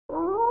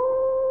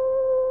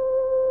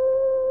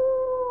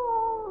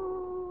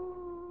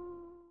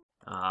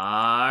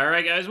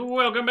guys,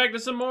 welcome back to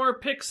some more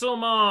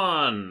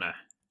Pixelmon!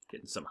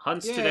 Getting some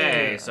hunts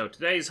today. So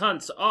today's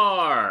hunts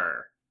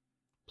are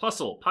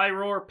Plusle,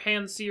 Pyroar,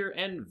 Panseer,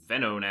 and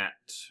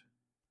Venonat.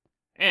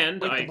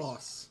 And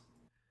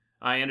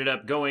I ended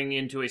up going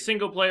into a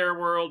single-player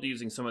world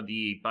using some of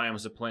the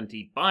Biomes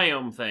O'Plenty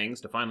biome things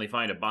to finally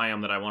find a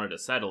biome that I wanted to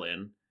settle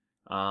in.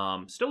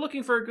 Still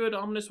looking for a good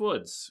Ominous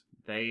Woods.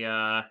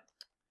 The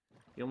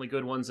only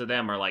good ones of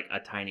them are like a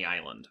tiny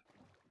island.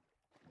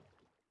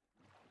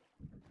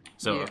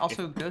 So yeah,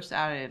 also Ghost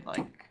added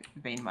like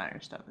Vein Miner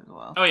stuff as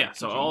well. Oh yeah,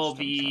 so all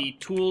the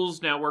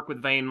tools now work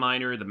with Vein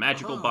Miner. The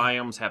magical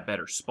biomes have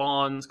better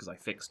spawns because I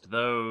fixed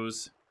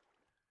those.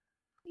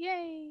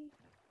 Yay!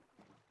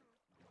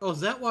 Oh, is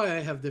that why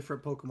I have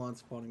different Pokemon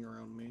spawning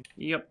around me?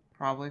 Yep.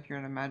 Probably if you're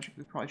in a magic,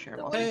 we probably share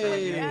about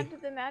Hey! Add to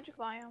the magic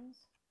biomes.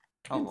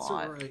 A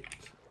lot. Right.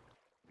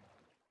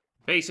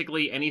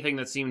 Basically, anything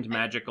that seemed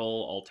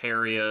magical,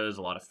 Altarias,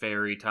 a lot of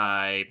fairy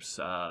types,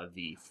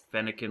 the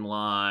Fennekin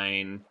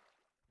line.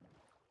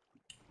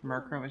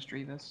 Murkrow is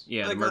Drevis.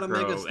 Yeah, the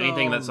Murkrow.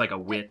 Anything that's like a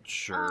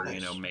witch or, you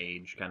know,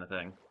 mage kind of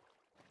thing.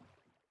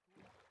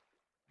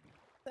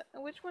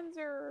 Which ones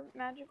are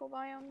magical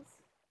biomes?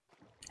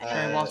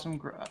 Cherry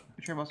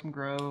Blossom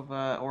Grove,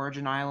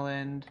 Origin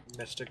Island,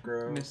 Mystic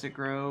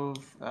Grove,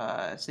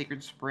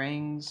 Sacred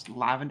Springs,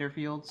 Lavender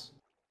Fields.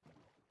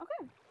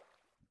 Okay.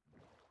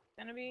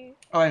 Gonna be.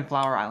 Oh, and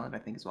Flower Island, I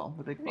think as well.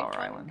 The big Flower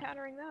Island.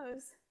 Encountering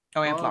those.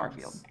 Oh, and Flower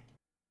Field.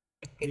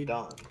 Hey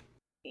Don.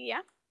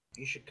 Yeah.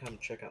 You should come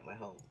check out my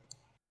home.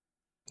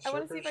 I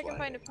want to see if I can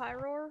find a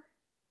Pyroar.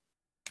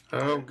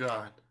 Oh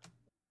god.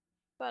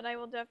 But I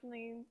will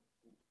definitely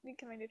be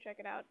coming to check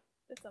it out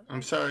at some point.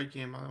 I'm sorry,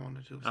 game. All I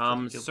wanted to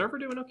was server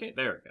doing okay?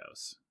 There it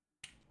goes.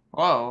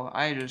 Whoa,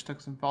 I just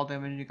took some fall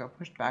damage and you got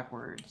pushed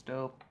backwards.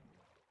 Dope.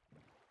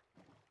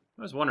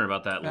 I was wondering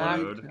about that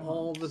load.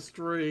 All the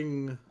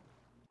string.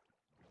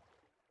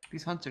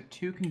 These hunts are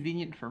too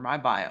convenient for my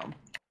biome.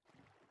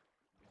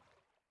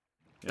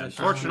 Yeah,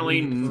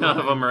 unfortunately, none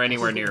of them are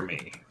anywhere near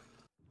me.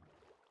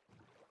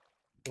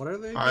 What are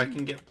they? I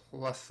can get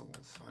Plusles.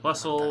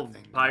 Plusle,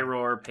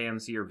 Pyroar,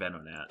 Panseer,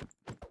 Venonat.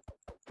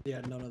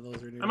 Yeah, none of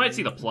those are near I might me.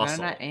 see the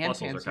Plusle.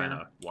 Plusles are kind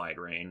of wide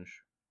range.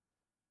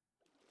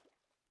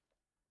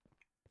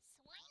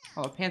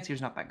 Oh, Panseer's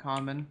not that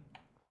common.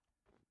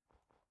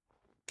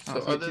 So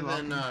other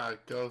than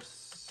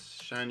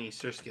Ghost, Shiny,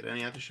 Surskit,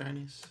 any other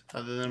Shinies?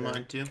 Other than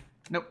mine too?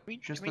 Nope.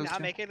 Can we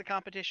not make it a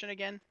competition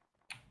again?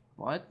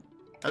 What?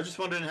 I was just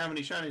wondering how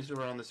many Shinies there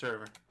were on the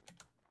server.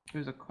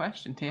 There's a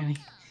question, Tanny.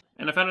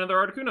 And I found another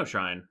Articuno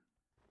Shrine.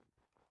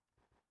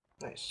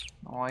 Nice.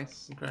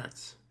 Nice.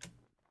 Congrats.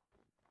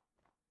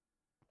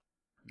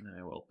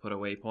 I will put a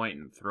waypoint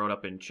and throw it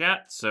up in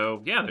chat.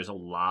 So, yeah, there's a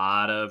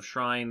lot of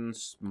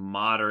shrines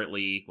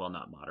moderately, well,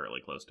 not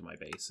moderately close to my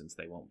base, since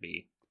they won't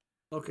be.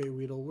 Okay,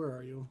 Weedle, where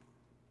are you?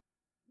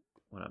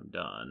 When I'm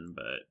done,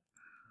 but...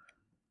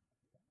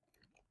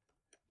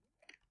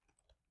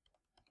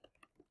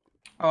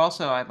 Oh,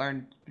 also, I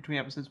learned between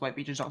episodes White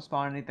Beaches don't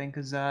spawn anything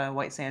because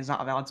White Sand's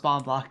not a valid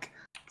spawn block.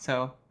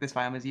 So, this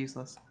biome is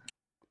useless.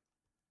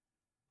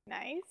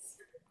 Nice.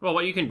 Well,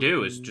 what you can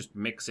do is just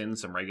mix in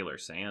some regular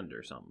sand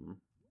or something.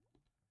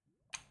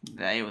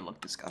 They would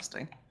look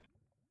disgusting.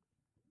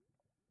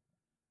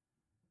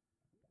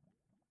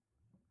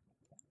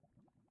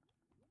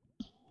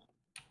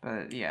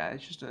 But yeah,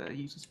 it's just a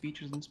useless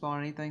feature, doesn't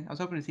spawn anything. I was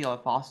hoping to see all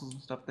the fossils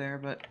and stuff there,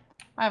 but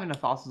I have enough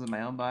fossils in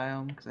my own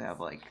biome because I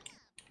have like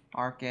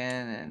Arcan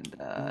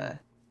and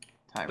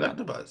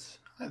Tyrant. Buzz.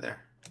 Hi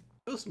there.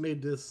 Just made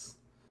this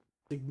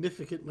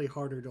significantly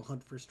harder to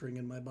hunt for string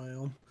in my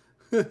biome.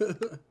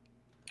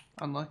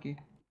 Unlucky.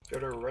 Go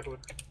to Redwood.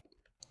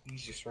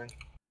 Easy string.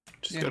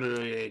 Just go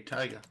to a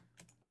Taiga.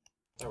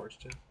 That works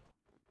too.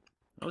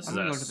 Oh, this is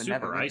a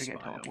super ice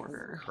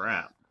biome.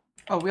 Crap.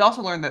 Oh, we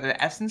also learned that the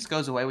essence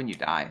goes away when you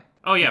die.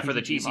 Oh yeah, for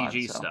the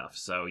TCG stuff.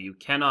 So you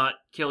cannot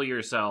kill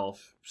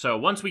yourself. So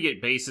once we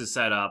get bases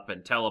set up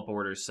and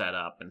teleporters set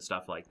up and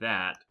stuff like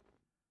that,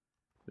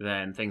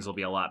 then things will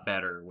be a lot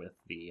better with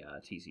the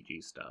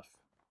TCG stuff.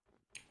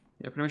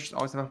 Yeah, pretty much just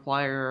always have a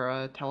flyer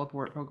or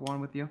teleport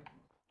Pokemon with you.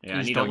 Yeah,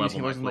 I need to level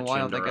my in the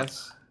wild, I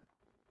guess.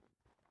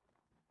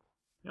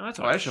 No, that's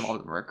I should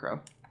evolve the Murkrow.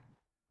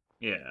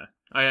 Yeah,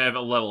 I have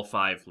a level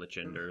 5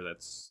 Flichinder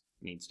that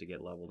needs to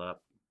get leveled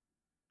up.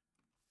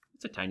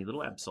 It's a tiny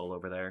little Absol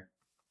over there.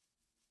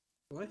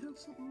 Do I have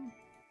something?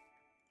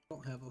 I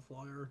don't have a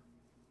flyer.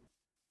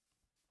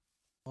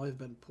 I've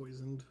been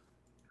poisoned.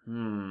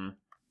 Damn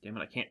it,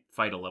 I can't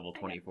fight a level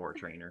 24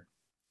 trainer.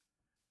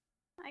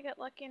 I got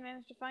lucky and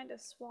managed to find a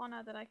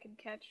Swanna that I could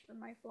catch for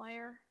my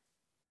flyer.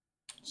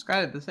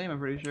 Sky did the same, I'm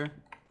pretty sure.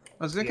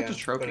 I was gonna catch a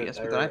Tropius,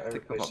 but then I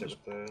think replaced it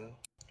with the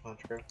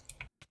Ponchgrove.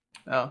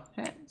 Oh,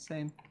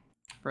 same.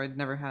 But I'd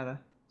never had a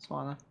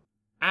Swanna.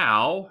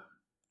 Ow!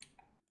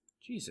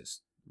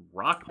 Jesus.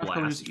 Rock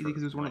Blast was easy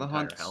because it was one of the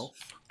hunts.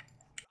 Health.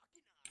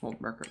 Well,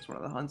 Murkrow's one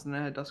of the hunts, and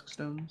then I had Dusk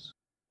Stones.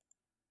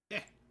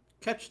 Yeah,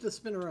 catch the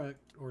Spinarak,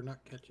 or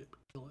not catch it, but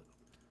kill it.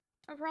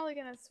 I'm probably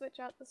gonna switch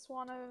out the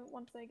Swanna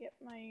once I get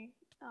my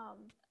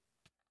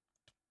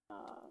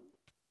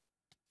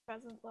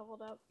Pheasant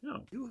leveled up,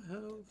 No. You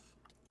have.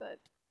 but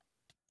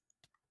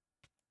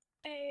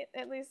hey,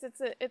 at least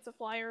it's a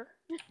flyer.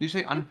 Did you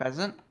say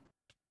unpheasant?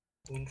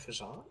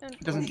 Unfazant? It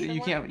doesn't.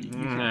 You can't. You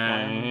can't fly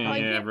on Oh, you unpheasant.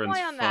 can't everyone's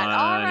fly on that.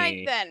 All right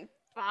funny. then,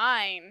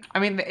 fine. I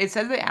mean, it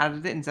says they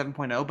added it in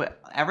 7.0,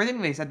 but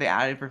everything they said they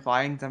added for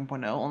flying in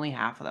 7.0, only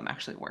half of them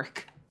actually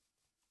work.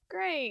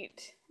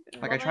 Great.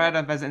 Like, I tried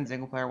unpheasant in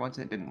single player once,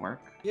 and it didn't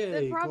work.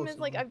 Yay, The problem close is,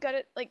 like, one. I've got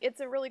it, like, it's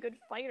a really good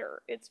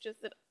fighter. It's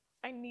just that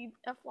I need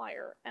a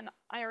flyer, and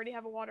I already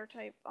have a water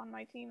type on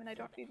my team, and I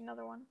don't need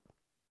another one.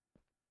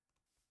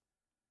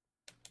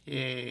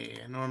 Yay,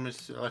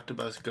 enormous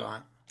Electabuzz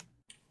gone.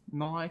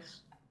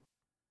 Nice.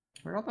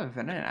 Where'd all the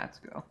Venonats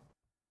go?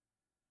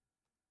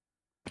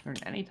 They're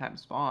an anytime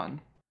spawn.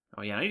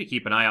 Oh yeah, I need to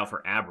keep an eye out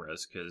for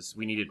Abras, because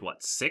we needed,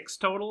 what, 6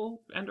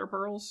 total Ender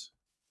Pearls?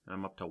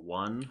 I'm up to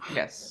 1.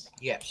 Yes.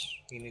 Yes,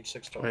 you need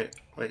 6 total.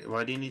 Wait,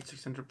 why do you need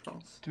 600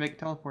 pearls? To make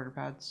teleporter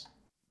pads.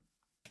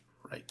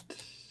 Right.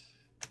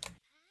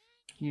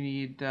 You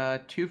need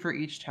 2 for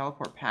each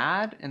teleport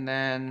pad, and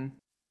then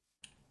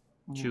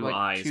 2 like,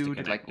 eyes to 2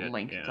 to connect like it,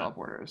 link yeah.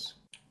 teleporters.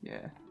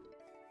 Yeah.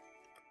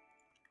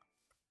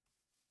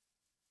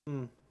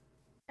 Hmm.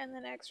 And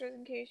then extras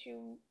in case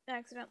you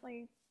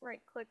accidentally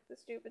right-click the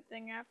stupid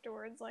thing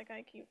afterwards, like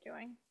I keep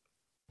doing.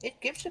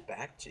 It gives it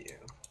back to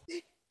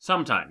you.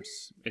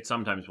 Sometimes. It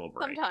sometimes will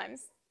break.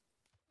 Sometimes.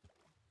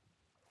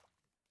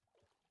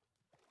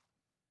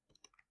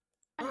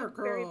 I have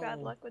very bad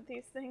Girl. luck with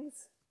these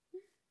things.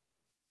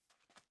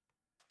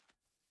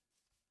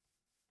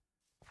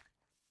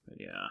 But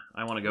yeah,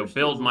 I want to go Wish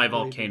build there was my a way to-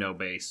 volcano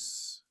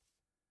base.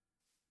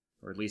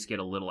 Or at least get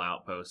a little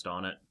outpost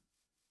on it.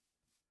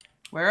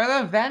 Where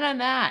are the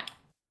Venonat?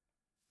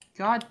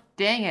 God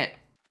dang it.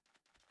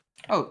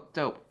 Oh,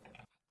 dope.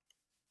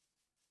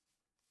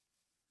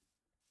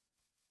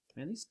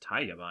 Man, these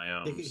taiga He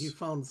biomes.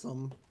 found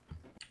some.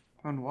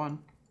 Found 1.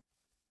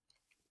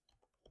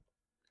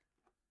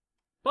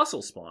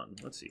 Bustle spawn.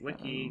 Let's see.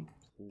 Wiki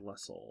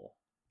Plusle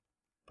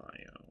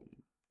biome.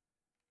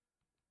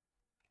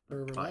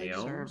 Server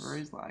Bio? lag. Server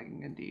is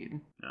lagging indeed.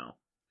 No.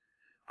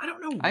 I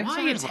don't know I've why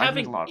seen it's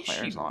having a lot of issues.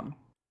 players on.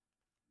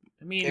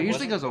 I mean, It It usually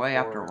wasn't goes away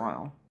after a before-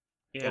 while.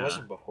 yeah. It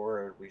wasn't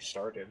before we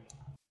started.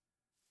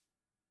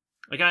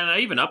 Like, I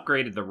even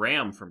upgraded the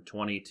RAM from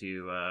 20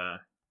 to,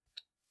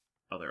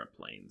 oh, they're on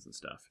planes and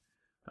stuff.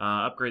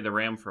 Upgrade the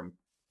RAM from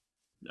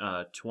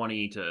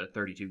 20 to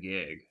 32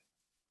 gig.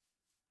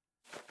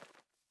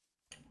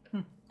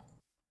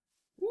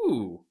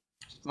 Ooh,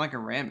 It's like a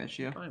RAM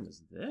issue. what time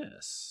is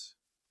this?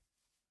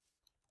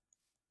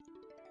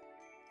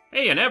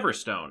 Hey, an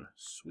Everstone.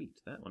 Sweet,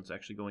 that one's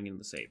actually going in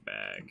the save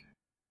bag.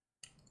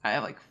 I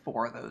have like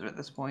 4 of those at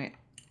this point.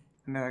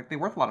 And they're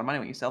worth a lot of money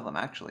when you sell them,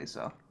 actually,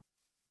 so.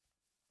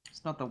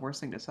 It's not the worst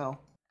thing to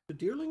sell. Do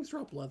deerlings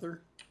drop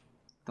leather?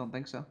 Don't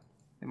think so.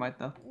 They might,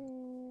 though.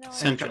 No.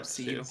 Send- Central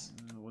seeds.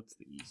 What's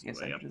the easy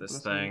Yes, way I up did this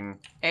this one. thing?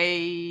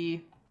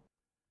 A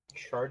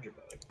Charge your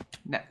bug.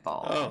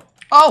 netball. Oh,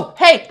 Oh,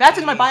 hey, that's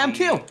in my biome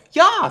Easy. too.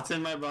 Yeah, that's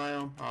in my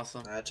biome.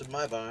 Awesome. That's in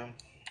my biome.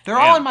 they're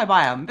all Damn. in my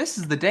biome. This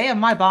is the day of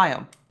my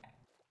biome.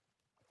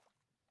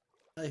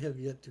 I have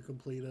yet to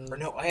complete a. Or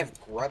no, I have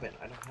Grubbin.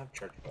 I don't have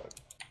charge bug.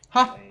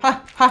 Ha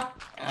ha ha.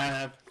 I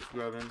have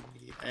Grubbin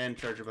and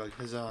Charger Bug.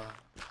 Huzzah.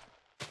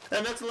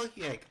 And that's a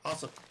lucky egg.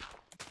 Awesome.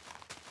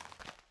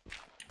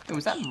 Hey,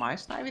 was that my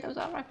Snivy that was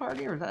out of my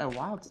party, or was that a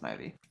wild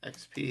Snivy?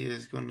 XP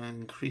is going to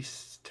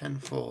increase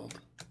tenfold.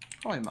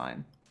 Probably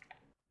mine.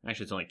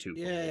 Actually, it's only 2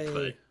 Yay!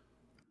 but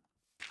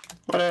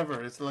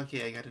Whatever, it's a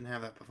lucky egg. I didn't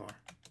have that before.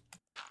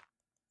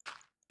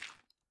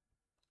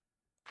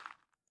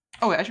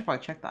 Oh wait, I should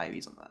probably check the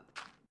IVs on that.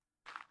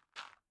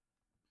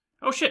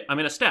 oh shit, I'm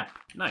in a step.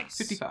 Nice.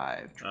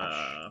 55.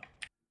 Trash.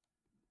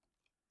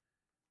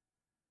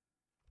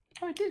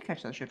 Oh, I did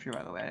catch that shift here,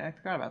 by the way. I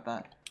forgot about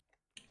that.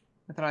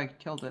 I thought I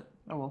killed it.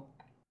 Oh well.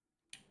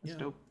 That's Yeah.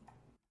 dope.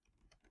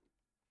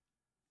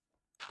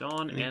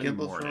 Dawn Any and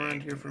gimbals around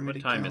morning. here for me What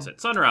to time kill? is it?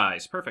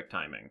 Sunrise. Perfect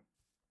timing.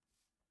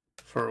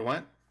 For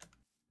what?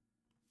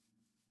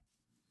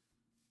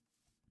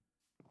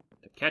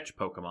 To catch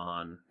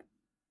Pokemon.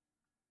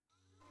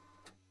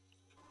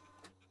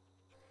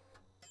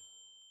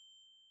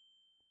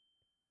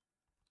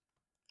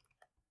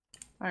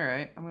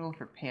 Alright, I'm gonna look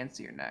for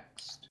Panseer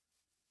next.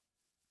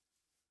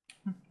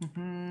 I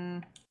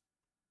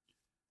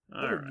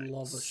Alright, would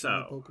love a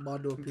shiny so...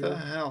 Pokemon to What appear. the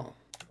hell?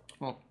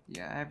 Well,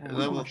 yeah, At everyone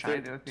level will try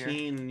to appear.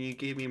 13, and you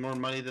gave me more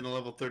money than a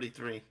level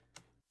 33.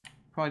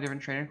 Probably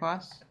different trainer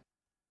class.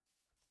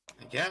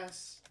 I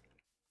guess.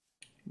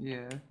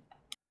 Yeah.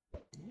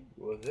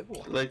 Was it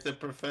one? Like the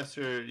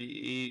professor,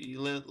 he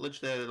literally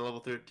had a level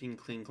 13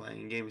 clean clang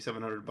and gave me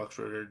 $700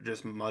 for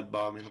just mud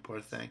bombing the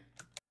poor thing.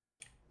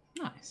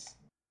 Nice.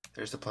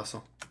 There's the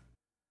puzzle.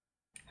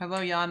 Hello,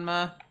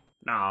 Yanma.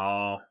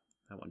 No,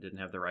 that one didn't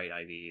have the right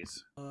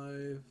IVs.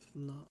 I've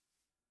not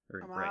Or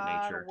Come right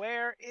on, nature.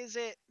 where is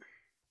it?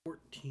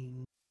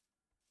 14.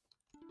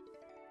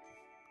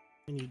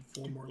 I need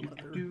 4 more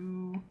leather.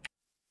 Do.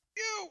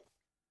 You!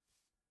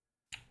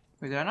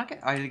 Wait, did I not get?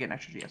 I did get an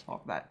extra GS ball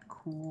for that.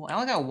 Cool. I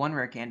only got one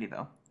rare candy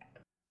though.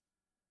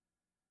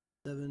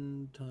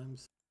 7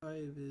 times 5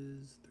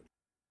 is 30.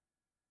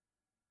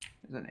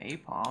 There's an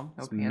A-palm.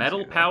 No Is Pansear, metal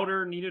though.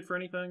 powder needed for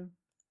anything?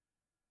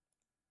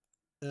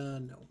 No.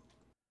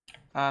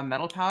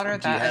 Metal powder.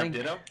 Do you That have I think.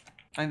 Ditto?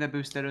 I think that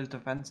boosted his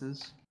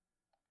defenses.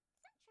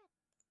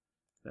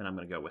 Then I'm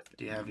gonna go with.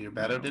 Do you have your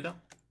Battle Ditto?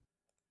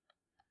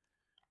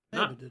 I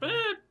have Not a Ditto.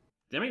 bad.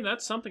 I mean,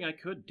 that's something I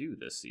could do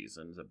this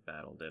season. Is a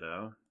battle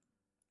ditto.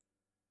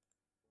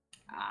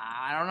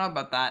 I don't know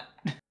about that.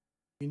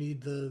 You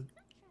need the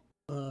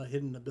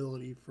hidden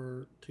ability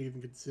to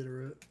even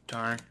consider it.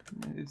 Darn.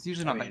 It's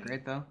usually not that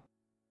great though.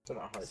 It's not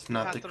hard. It's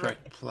not Not the the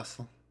correct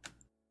plusle.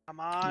 Come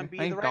on, Yeah, be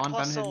I the think right Dawn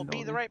found hidden plusle. Be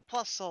the ability. right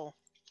plusle.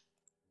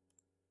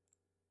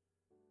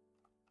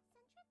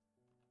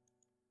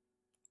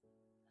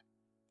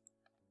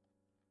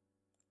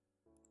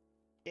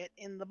 Get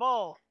in the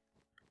ball.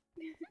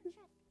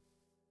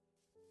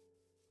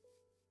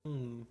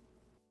 Hmm.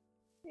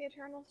 The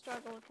eternal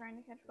struggle of trying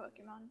to catch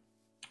Pokemon.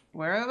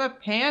 Where are the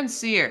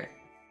Pansear?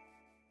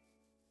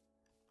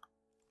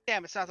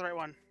 Damn, it's not the right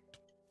one.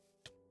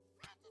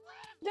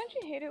 Don't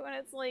you hate it when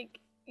it's like,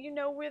 you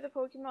know where the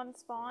Pokemon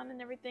spawn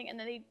and everything, and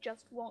then they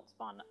just won't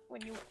spawn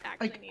when you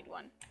actually Like- need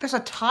one? There's a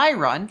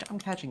Tyrant. I'm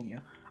catching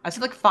you. I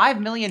see like 5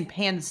 million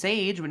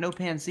Pansage, but no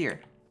Pansear.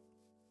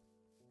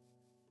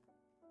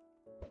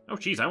 Oh,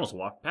 jeez, I almost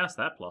walked past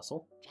that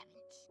plusle.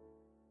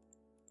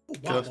 Oh,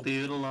 wow. Just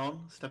leave it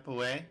alone. Step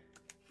away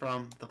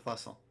from the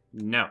plusle.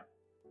 No.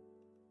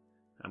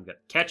 I'm gonna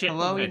catch it.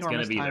 Hello, and it's gonna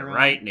enormous be the tyrant.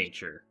 right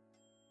nature.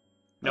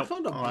 I Nope.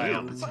 found a Oh, I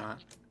hope blue. it's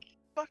not.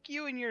 Fuck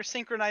you and your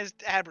synchronized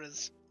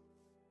abras.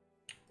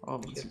 Oh,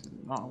 this is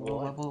not low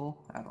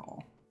level at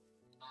all.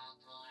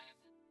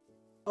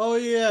 Oh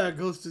yeah,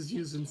 Ghost is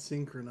using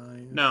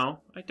Synchronize.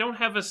 No, I don't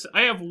have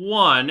I have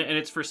one, and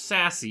it's for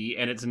Sassy,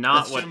 and it's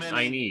not That's what too many.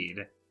 I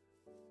need.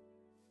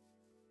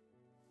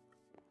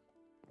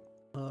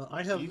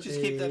 I have You just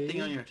keep that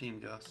thing on your team,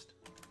 Ghost.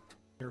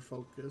 air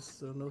focus,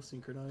 so no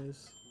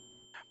Synchronize.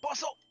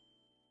 Bustle!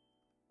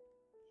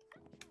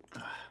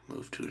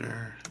 Move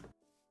tutor.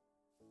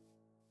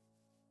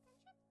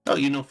 Oh,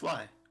 you know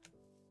fly.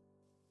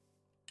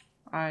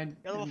 I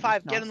You're level am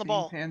 5, just get not in the seeing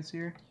ball.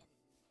 Pansear.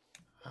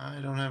 I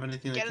don't have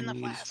anything Get that in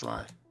can the use flask.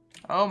 fly.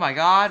 Oh my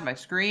god, my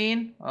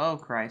screen. Oh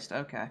Christ,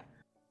 okay.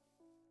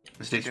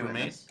 Mistakes were Doing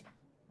made. this.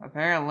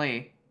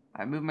 Apparently,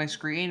 I moved my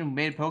screen and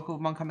made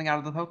Pokemon coming out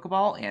of the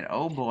Pokeball, and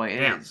oh boy, it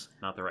Damn, is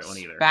not the right one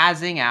either.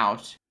 spazzing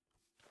out.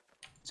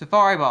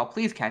 Safari Ball,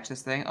 please catch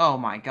this thing. Oh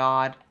my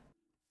god.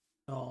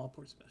 Oh,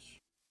 poor Smash.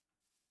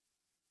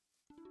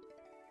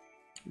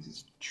 This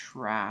is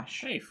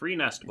trash. Hey, free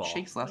nest It ball.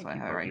 shakes less Thank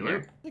than I you, have right Pokey here.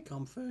 Loop. Hey,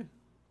 Comfy.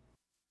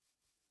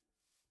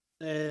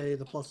 Hey,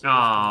 the plus.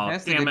 Aw,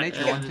 That's the damn good it.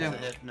 nature Yeah, one it's too. a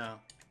hit, no.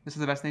 This is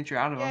the best nature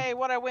out of them. Yay,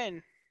 what I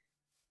win?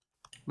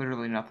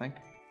 Literally nothing.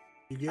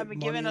 You get I've been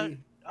money. given a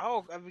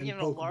Oh, I've been And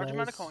given a large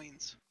amount of Pokeballs.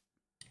 coins.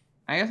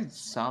 I guess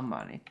it's some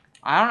money.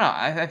 I don't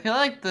know. I feel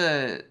like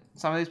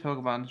some of these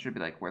Pokemon should be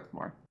like worth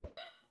more.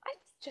 I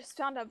just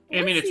found a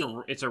I mean,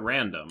 Blissey. it's a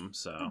random,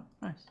 so. Oh,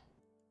 nice.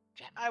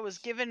 I was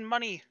given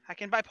money. I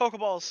can buy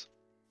Pokeballs.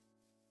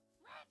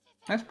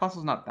 Nice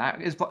Plusle's not that.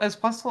 Is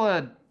Plusle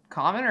a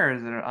common or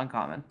is it an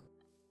uncommon?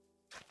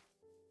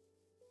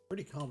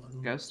 Pretty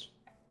common. Ghost?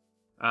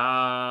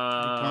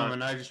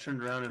 Common, I just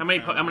turned around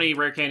and How many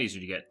rare candies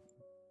did you get?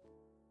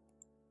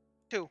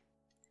 2.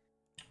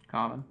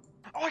 Common.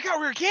 Oh, I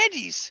got rare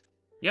candies!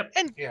 Yep.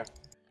 And Yeah.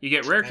 You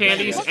get rare And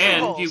candies, Pokeballs.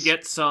 and you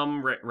get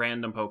some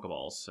random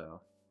Pokeballs,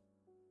 so.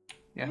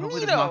 Yeah,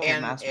 hopefully Neato. there's not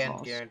And, Master and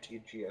Balls.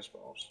 guaranteed GS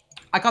balls.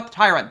 I got the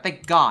Tyrant,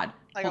 thank God.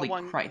 I got Holy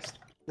one. Christ.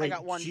 I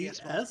got one GS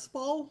GS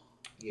ball.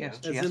 Yeah. Yes.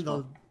 As GS in the.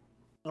 ball.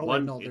 Oh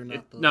One, wait, no, they're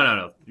not. The...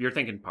 No. You're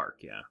thinking Park,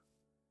 yeah.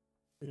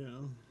 Yeah,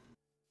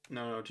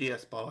 No,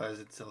 GS ball has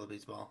its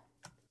Celebi's ball.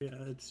 yeah,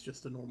 it's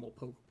just a normal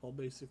Pokeball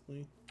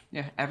basically.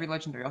 Yeah, every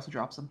legendary also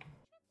drops them.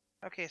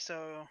 Okay,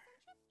 so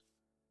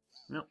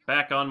Nope,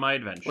 back on my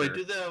adventure. Wait,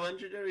 do the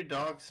legendary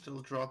dogs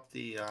still drop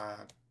the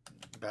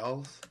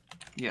bells?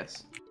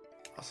 Yes.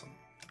 Awesome.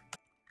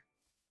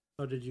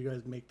 Oh, did you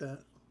guys make that?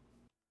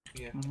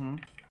 Yeah. Mm-hmm.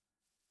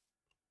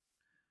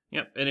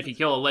 Yep, and if you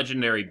kill a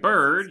legendary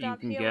bird, you Stop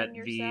can healing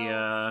get the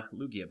yourself.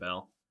 Lugia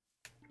Bell.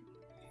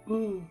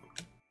 Ooh.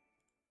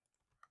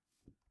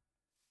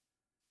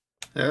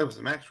 Yeah, that was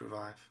a max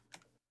revive.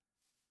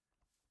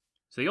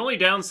 So the only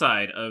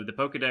downside of the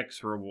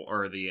Pokedex reward,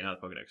 or the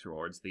not the Pokedex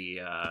rewards, the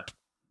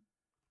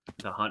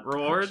hunt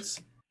rewards, is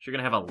you're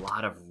gonna have a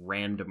lot of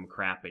random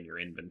crap in your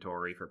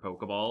inventory for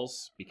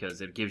Pokeballs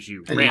because it gives you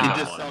And you random can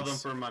just ones. sell them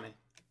for money.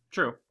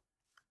 True.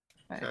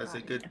 Guys,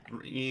 a good,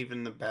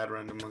 even the bad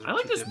random ones. I are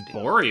like this 250.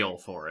 Boreal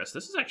Forest.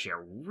 This is actually a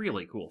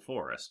really cool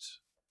forest.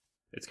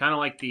 It's kind of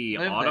like the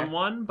Live autumn there.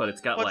 one, but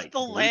it's got what's like the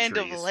blue land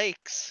trees. of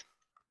lakes?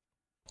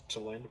 It's a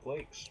land of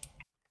lakes.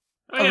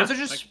 Oh, Oh, yeah. those are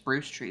just like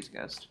spruce trees,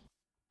 Ghost.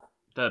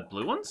 the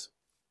blue ones.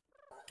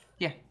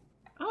 Yeah.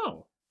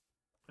 Oh.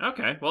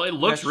 Okay. Well, it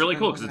looks just really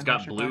cool depends because on it's the got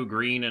texture blue, pack.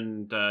 green,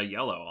 and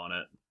yellow on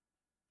it.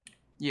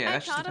 Yeah, I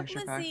that's just a caught a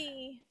texture pack.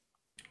 Blissey.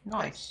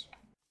 Nice.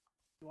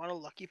 You want a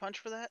lucky punch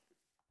for that?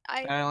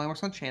 It only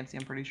works on Chansey,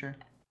 I'm pretty sure.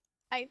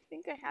 I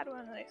think I had one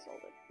and then I sold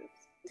it. Oops.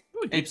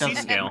 Ooh, It deep sea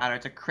doesn't scale. matter.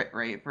 It's a crit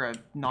rate for a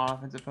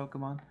non-offensive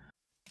Pokemon.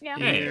 Yeah.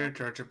 Hey, Here,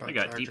 Charger Bug, I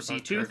got Charger deep sea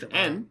Bug, tooth Charger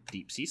and Bug.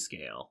 deep sea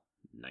scale.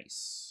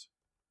 Nice.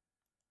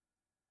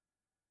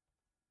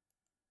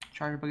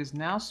 Charger Bug is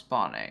now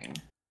spawning.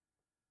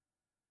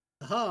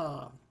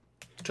 Aha!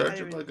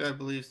 Charger Bug, I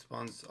believe,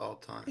 spawns all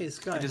time. Hey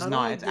Sky, It is how do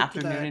not. I It's get to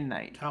afternoon that and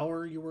night.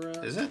 tower you were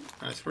at? Is it?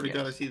 I swear to Yes.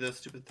 God, I see those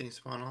stupid things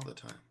spawn all the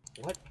time.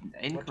 What?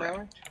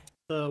 Incorrect.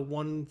 The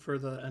one for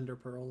the Ender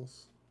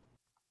Pearls.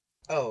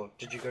 Oh,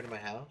 did you go to my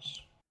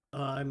house?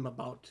 I'm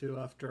about to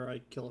after I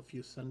kill a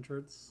few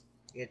Centrets.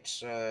 It's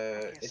so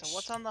it's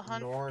what's on the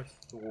hunt?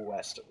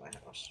 northwest of my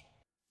house.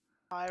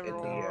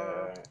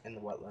 Pyroar. In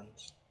the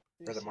wetlands.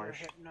 or the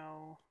marsh.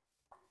 No.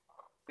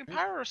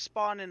 Pyro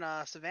spawn in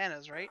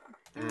savannas, right?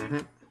 Mm-hmm.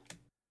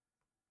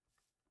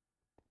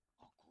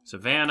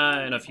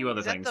 Savannah and a few other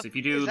Is that things. the- If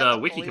you do is that the the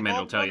wiki fully command,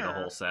 it'll evolved tell you one, the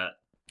or- whole set.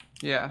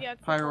 Yeah, Yeah,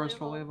 it's Pyro is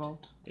fully fully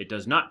evolved. evolved. It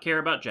does not care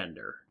about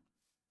gender.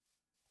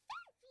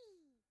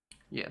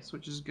 Yes,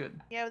 which is good.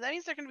 Yeah, but that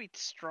means they're gonna be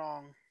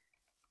strong.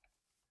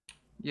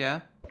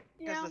 Yeah,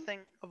 Because Yeah. the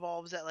thing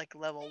evolves at like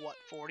level what,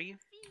 40?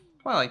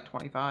 probably like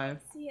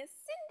 25. See a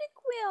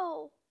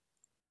Cyndaquil!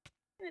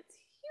 And it's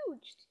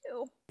huge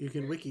too. You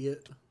can wiki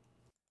it.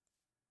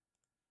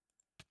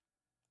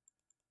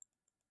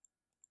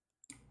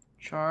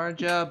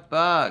 Charge a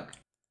bug.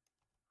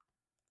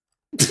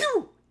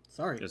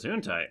 Sorry,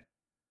 Gesundheit.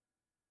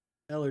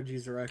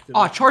 allergies are active.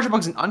 Oh, Charge a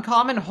bug's an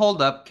uncommon.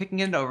 Hold up, kicking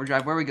into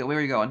overdrive. Where we go? Where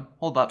are we going?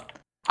 Hold up.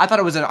 I thought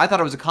it was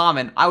a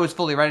common. I was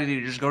fully ready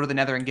to just go to the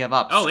Nether and give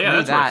up. Oh yeah, Screw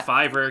that's that. worth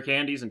 5 rare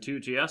candies and 2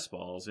 GS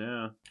balls.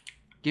 Yeah.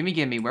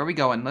 Gimme. Where we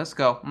going? Let's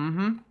go.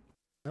 Mm-hmm.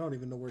 I don't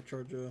even know where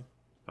Charja.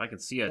 If I can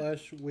see it.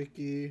 Slash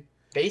wiki.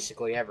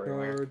 Basically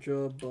everywhere.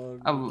 Charja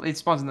bug. Oh, it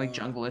spawns in like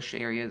jungle-ish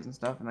areas and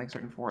stuff, and like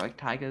certain like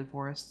taiga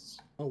forests.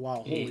 Oh wow,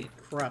 holy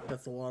crap,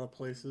 that's a lot of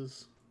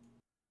places.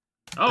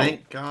 Oh,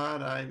 Thank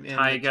God I'm in the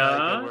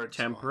Taiga, where it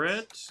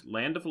Temperate, spawns.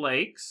 Land of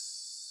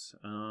Lakes.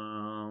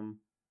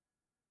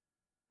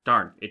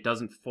 Darn, it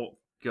doesn't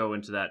go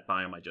into that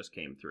biome I just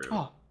came through.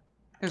 Oh,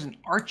 there's an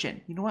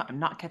Archon. You know what? I'm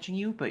not catching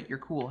you, but you're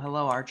cool.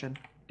 Hello, Archon.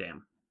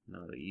 Damn,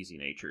 none of the easy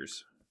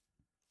natures.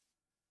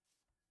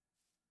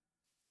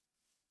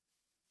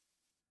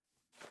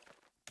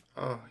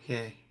 Oh,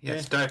 yay.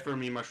 Yes, die for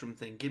me, mushroom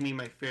thing. Give me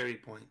my fairy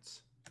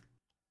points.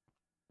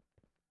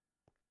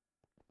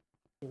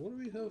 What do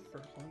we have for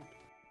hunt?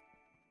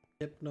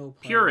 Hypno.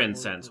 Pure Pyro,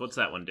 Incense, what's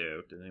that one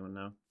do? Does anyone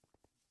know?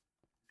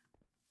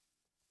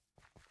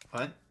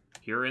 What?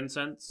 Pure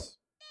Incense?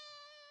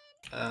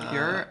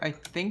 Pure. I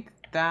think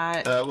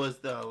that. That was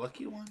the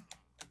lucky one?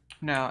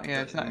 No,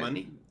 yeah, it's the not.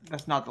 money?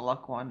 That's not the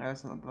luck one.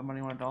 That's not the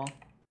money one at all.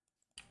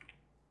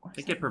 I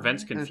think it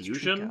prevents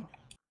confusion.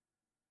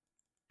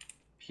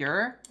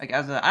 Pure? Like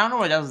as a, I don't know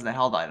what it does as a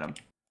held item.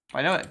 But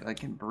I know it like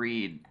can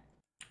breed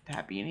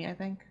Tapini, I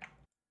think.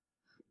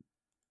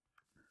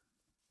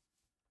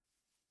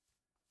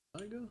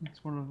 Taiga?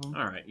 It's one of them.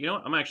 Alright, you know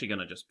what? I'm actually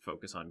gonna just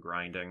focus on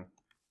grinding.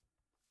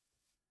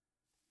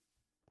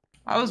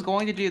 I was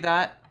going to do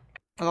that.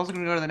 I was also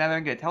going to go to the Nether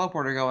and get a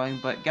teleporter going,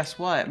 but guess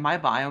what? My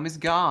biome is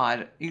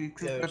God. Except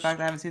for the Yes. fact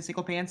that I haven't seen a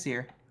single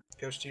Panseer.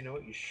 Ghost, do you know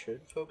what you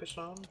should focus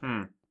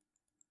on?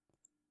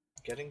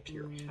 Getting to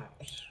your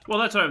house. Well,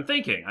 that's what I'm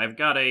thinking. I've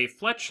got a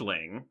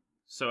Fletchling,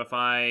 so if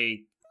I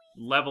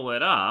level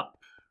it up,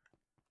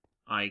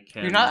 I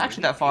can... You're not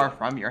actually that far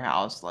from your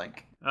house,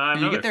 like... I'm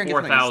you another get there and get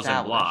something 4,000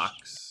 established.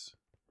 blocks.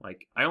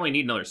 Like, I only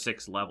need another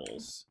 6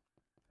 levels.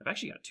 I've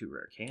actually got 2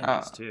 rare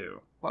candies, too.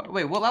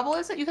 Wait, what level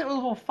is it? You said it was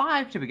level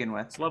 5 to begin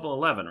with. It's level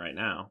 11 right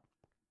now.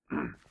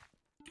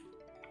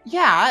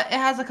 Yeah, it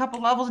has a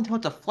couple levels until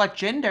it's a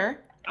Fletchender.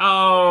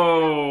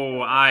 Oh,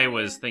 I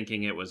was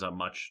thinking it was a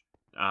much...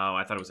 Oh,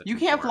 I thought it was a You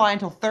can't 2-4. fly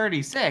until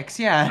 36,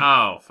 yeah.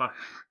 Oh, fuck.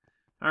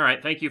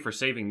 Alright, thank you for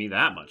saving me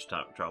that much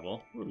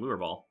trouble. Ooh, lure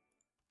ball.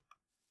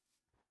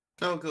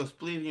 No, Ghost,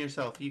 believe in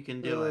yourself. You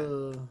can do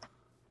it.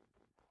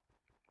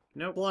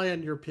 Nope. Fly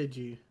on your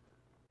Pidgey.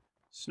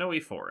 Snowy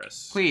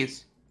Forest.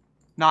 Please.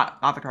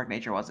 Not the correct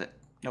nature, was it?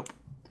 Nope.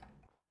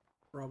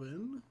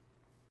 Robin.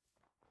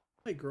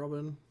 Hey,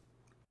 Grubbin.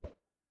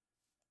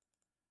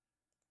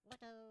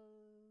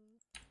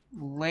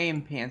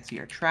 Lame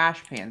Panseer.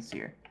 Trash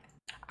Panseer.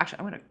 Actually,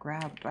 I'm gonna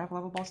grab... Do I have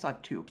level ball? Still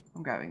have 2.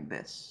 I'm grabbing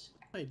this.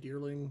 Hey,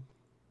 Deerling.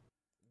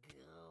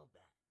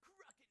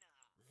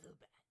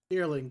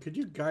 Deerling, could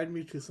you guide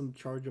me to some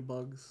Charja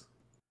bugs?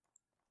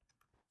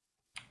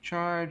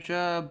 Charge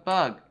a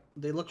bug.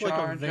 They look like a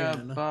Charge a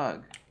van.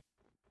 bug.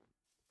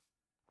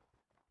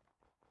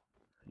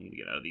 I need to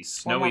get out of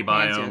these One more snowy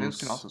Panseer. biomes. Those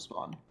can also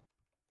spawn.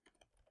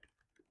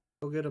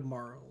 Go get a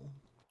Marl.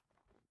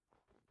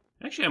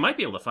 Actually, I might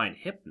be able to find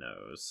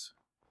Hypnos.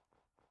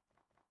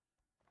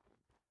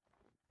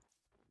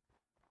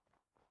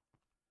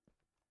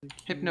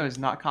 Hypno is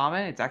not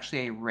common. It's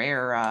actually a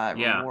rare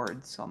Yeah.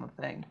 rewards on the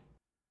thing.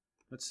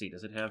 Let's see,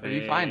 does it have Where do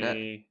you find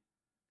it?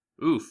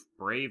 Oof,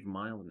 Brave,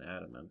 Mild, and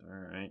Adamant.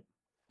 Alright.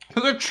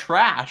 Those are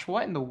trash.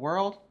 What in the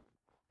world?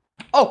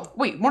 Oh,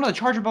 wait, one of the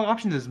charger bug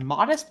options is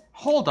modest?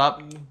 Hold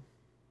up.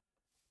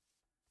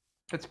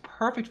 That's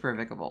perfect for a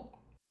Vikavolt.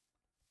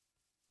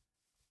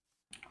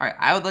 Alright,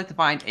 I would like to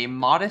find a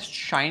modest,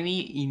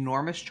 shiny,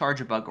 enormous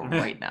charger bug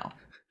right now.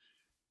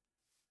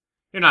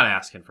 You're not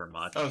asking for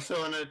much. Oh,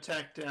 so an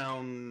attack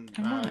down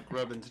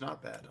Grubbin's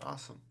not bad.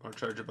 Awesome. Or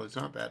Charger Bug's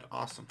not bad.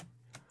 Awesome.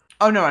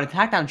 Oh no, an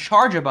attack down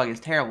charger bug is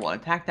terrible. An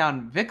attack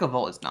down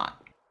Vikavolt is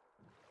not.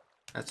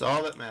 That's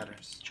all that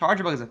matters.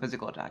 Charger bug is a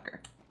physical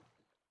attacker.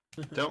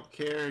 Don't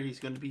care. He's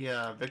going to be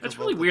a Vikavolt. It's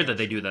really weird that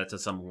they do that to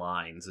some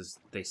lines, is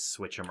they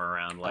switch them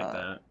around like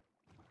that.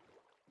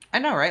 I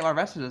know, right?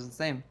 Larvesta does the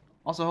same.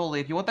 Also,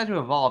 Holy, if you want that to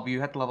evolve, you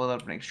have to level it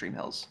up in Extreme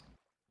Hills.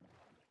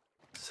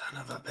 Son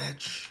of a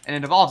bitch. And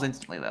it evolves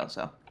instantly, though,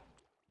 so.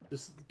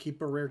 Just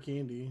keep a rare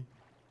candy.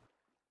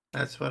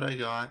 That's what I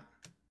got.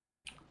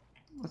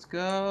 Let's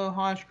go,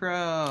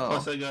 Hoshcrow.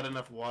 Plus, I got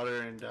enough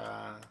water and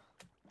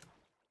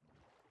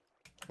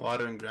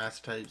grass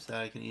types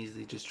that I can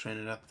easily just train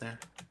it up there.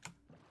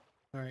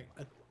 Alright.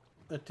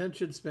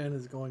 Attention span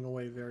is going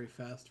away very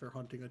fast for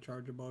hunting a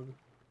charger bug.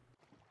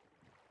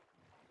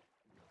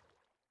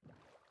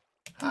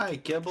 Hi,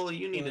 Kibble.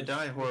 You need to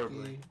die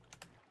horribly.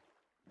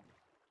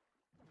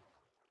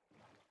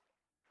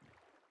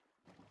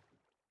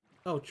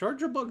 Oh,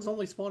 charger bugs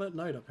only spawn at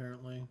night,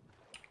 apparently.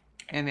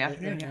 In the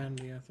afternoon, yeah. And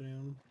the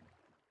afternoon.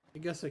 I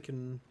guess I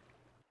can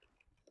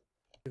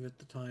give it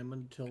the time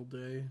until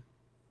day.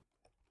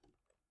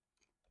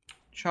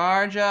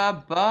 Charge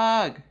a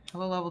bug!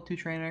 Hello, level 2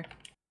 trainer.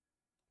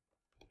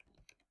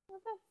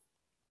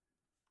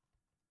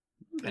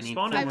 They I need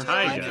spawn 4 in more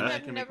Taiga. seeds and I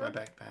I've can make my never-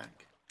 backpack.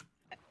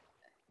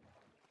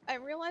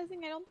 I'm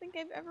realizing I don't think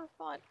I've ever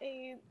fought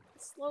a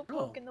slowpoke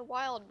Oh. in the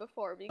wild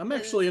before because I'm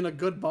actually in a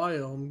good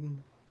biome.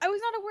 I was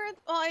not aware.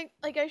 Well,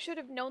 I should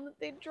have known that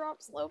they'd drop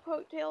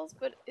slowpoke tails,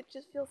 but it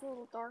just feels a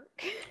little dark.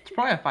 It's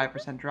probably a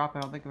 5% drop.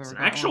 I don't think I've It's ever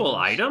an got actual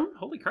one of those. item?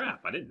 Holy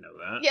crap, I didn't know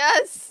that.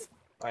 Yes.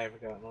 I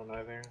haven't gotten one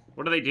either.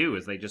 What do they do?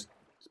 Is they just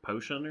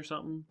potion or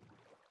something?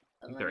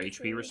 Like Let their me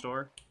HP see.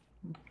 restore?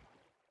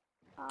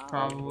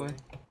 Probably.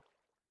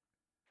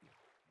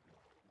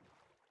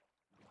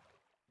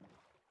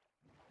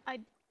 I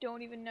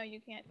don't even know. You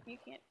can't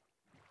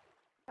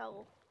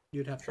tell.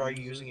 You'd have to Try use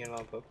it. using it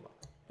on Pokemon.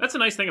 That's a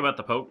nice thing about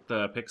the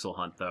Pixel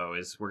Hunt, though,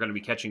 is we're going to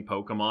be catching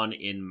Pokemon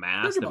in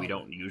mass that we Pokemon.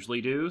 don't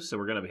usually do, so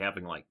we're going to be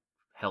having, like,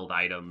 held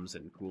items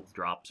and cool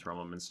drops from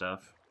them and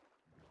stuff.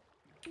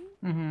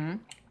 Mm-hmm.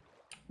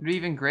 It'd be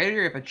even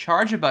greater if a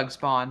charger bug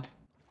spawned.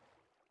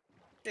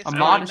 It's A not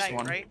modest at night,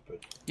 one. right?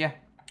 Yeah.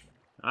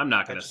 I'm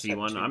not I going to just see had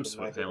one. two, I'm but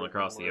neither sailing of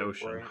across them the were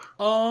ocean.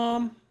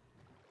 great.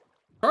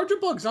 Charger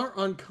bugs aren't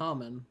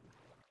uncommon.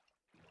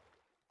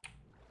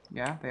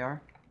 Yeah, they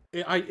are.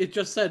 It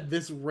just said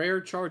this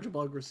rare charger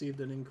bug received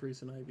an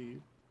increase in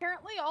IV.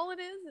 Apparently, all it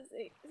is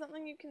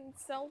something you can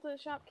sell to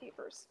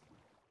shopkeepers.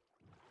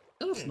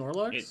 Is that a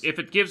Snorlax? If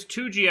it gives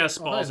 2 GS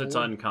Oh, balls, hi, it's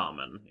Lord.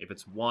 uncommon. If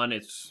it's 1,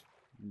 it's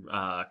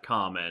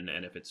common,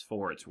 and if it's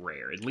 4, it's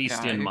rare. At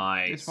least Yeah, in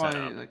my it's setup.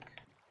 probably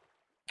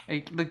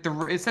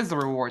it says the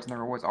rewards, and the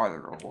rewards are the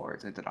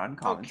rewards. It's an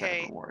uncommon set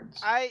Okay, of rewards.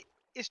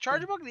 Is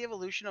Charger Bug the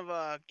evolution of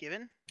a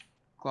Gibbon?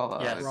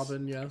 Yes.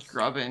 Robin, yes.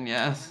 Grubbin,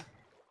 yes.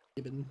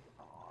 Gibbon.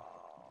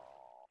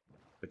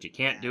 But you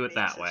can't do it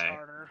Makes that way.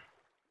 harder.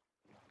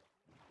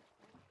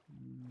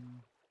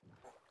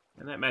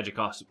 And that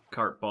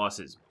Magikarp boss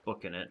is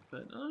booking it,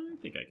 but I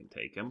think I can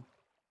take him.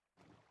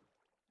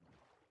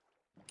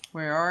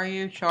 Where are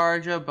you,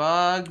 charger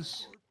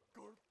bugs?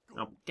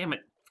 Oh, damn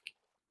it.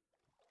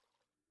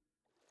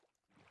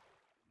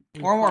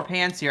 Or more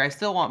Panseer. I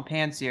still want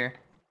Panseer.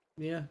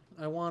 Yeah,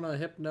 I want a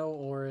Hypno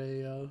or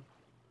a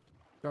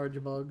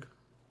charger bug.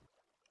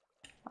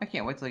 I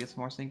can't wait till I get some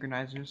more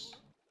synchronizers.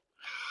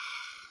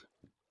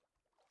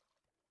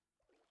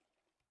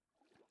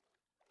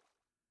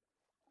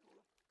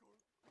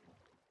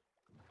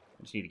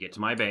 I just need to get to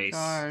my base,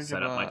 Charge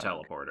set up my bug.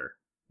 teleporter.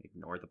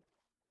 Ignore the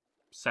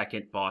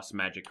second boss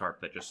Magikarp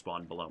that just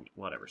spawned below me.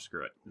 Whatever,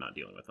 screw it. I'm not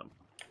dealing with them.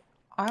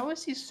 I always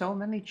see so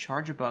many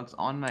charger bugs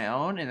on my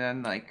own, and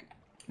then like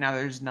now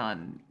there's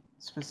none.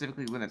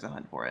 Specifically when there's a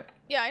hunt for it.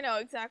 Yeah, I know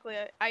exactly.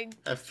 I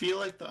I feel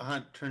like the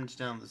hunt turns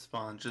down the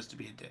spawns just to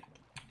be a dick.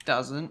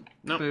 Doesn't.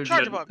 Nope. But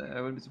Charger yeah, bug.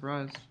 I wouldn't be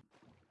surprised.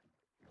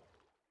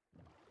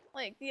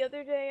 like the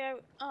other day.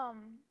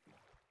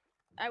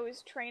 I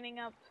was training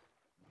up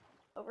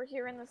over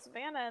here in the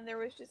savannah, and there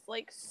was just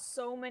like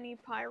so many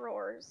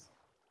Pyroars,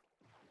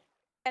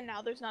 and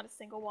now there's not a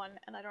single one,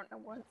 and I don't know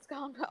where it's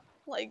gone.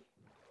 Like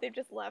they've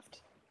just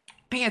left.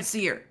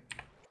 Panseer!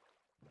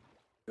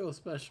 Go,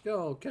 Spesh,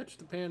 go! Catch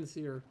the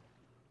Panseer.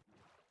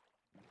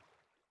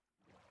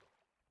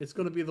 It's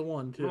gonna be the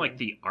one, too. I'm like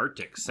the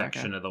Arctic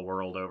section of the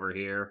world over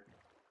here.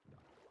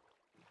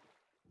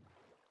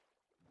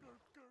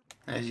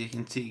 As you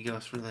can see,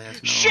 Ghost really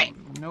has no Shit!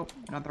 Nope,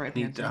 not the right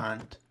need to Panseer.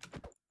 hunt.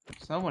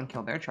 Someone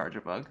killed their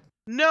charger bug.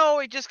 No,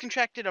 it just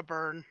contracted a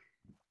burn.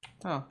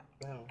 Oh.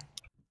 No.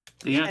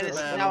 Yeah. And it's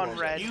now in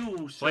red.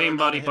 Flame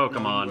body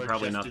Pokemon,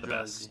 probably not the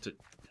best to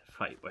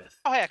fight with.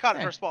 Oh hey, I caught it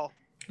Hey. first ball.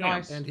 Yeah.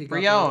 Nice. And he got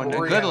Rion, the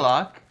good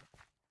luck.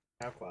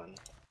 Have fun.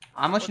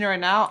 I'm letting you know right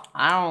now.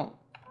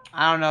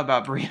 I don't know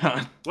about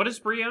Brion. What is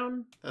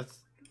Brion? That's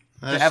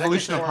The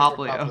evolution of Second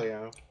form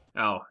Poplio.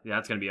 Oh, yeah,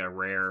 that's gonna be a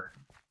rare.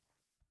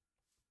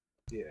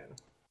 Yeah.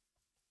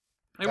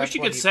 I That's wish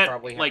you when could you set,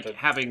 probably have like, to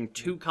having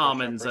 2 push up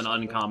commons, or an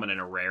something. uncommon, and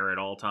a rare at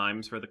all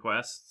times for the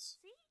quests.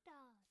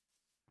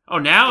 Oh,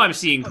 now I'm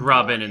seeing Put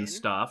grubbin more and in.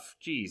 stuff.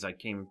 Jeez,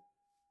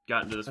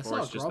 got into this I saw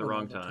forest just the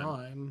Grubbin wrong all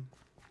the time.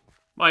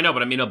 Well, I know,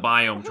 but I mean a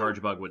biome Woohoo.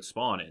 charge bug would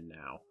spawn in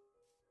now.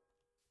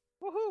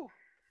 Woohoo! Is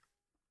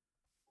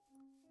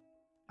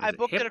I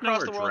booked it Hypno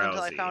across or the world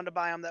until I Drowsy? found a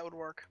biome that would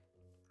work.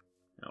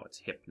 Oh, it's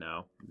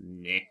Hypno.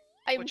 Nah.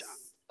 Which-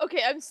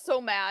 Okay, I'm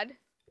so mad.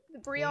 The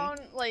Brion,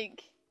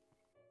 like,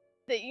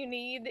 that you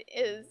need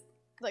is,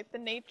 like, the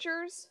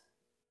natures.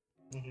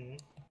 Mm-hmm.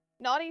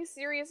 Naughty,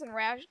 Serious, and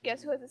Rash.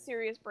 Guess who has a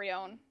Serious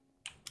Brion?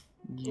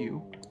 You.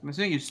 Ooh. I'm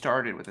assuming you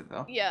started with it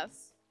though.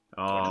 Yes.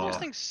 Where do Oh. those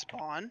things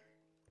spawn?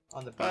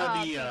 On the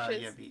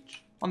Beaches.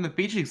 beach. On the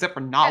beach, except for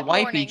not At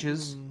white morning.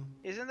 beaches.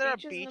 Isn't there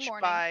Beaches a in the beach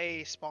morning.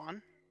 by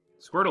spawn?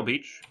 Squirtle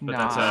Beach, but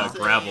Nah. that's a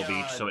gravel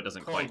beach, so it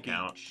doesn't cold quite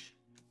count. beach.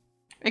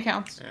 It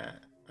counts. Yeah.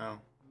 Oh.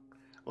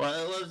 Well,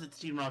 it loves its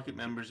Team Rocket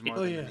members more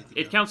Oh, than yeah. anything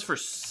It else. counts for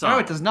some. No,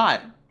 it does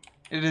not.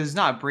 It does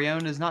not.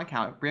 Brion does not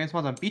count. Brion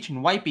spawns on beach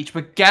and white beach,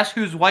 but guess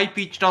whose white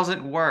beach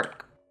doesn't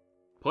work?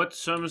 Put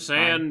some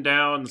sand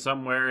down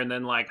somewhere and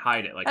then like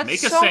hide it. Like That's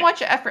make a so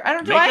much effort. I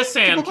don't do make I a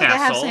sand look like I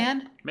have castle.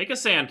 sand? Make a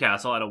sand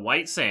castle out of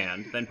white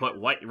sand, then put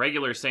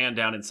regular sand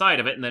down inside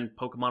of it, and then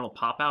Pokemon will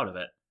pop out of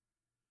it.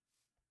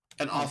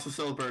 And also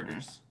sell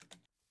burgers.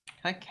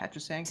 Can I catch a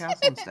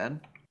sandcastle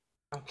instead?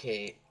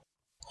 Okay.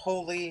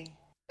 Holy.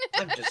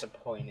 I'm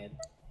disappointed.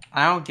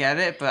 I don't get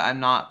it, but I'm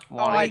not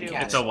wanting I to do.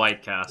 get It's it. a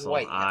white castle.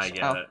 White I castle.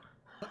 get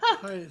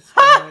Oh. it. Hi,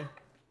 Sky.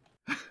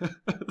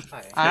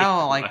 Hi. I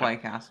don't like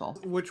White Castle.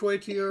 Which way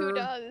to your? Who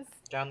does?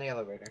 Down the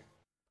elevator.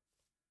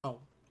 Oh,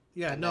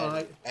 yeah. And No,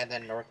 then, and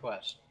then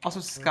northwest. Also,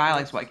 Sky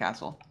likes White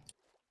Castle.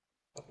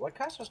 What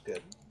castle's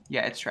good?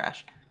 Yeah, it's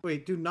trash.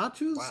 Wait. Do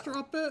Natus Wow.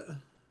 drop it?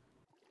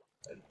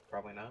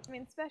 Probably not. I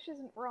mean, Spesh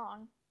isn't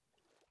wrong.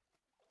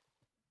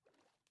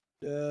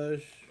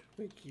 Dash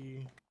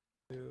wiki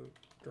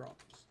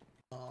drops.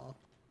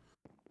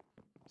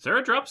 Is there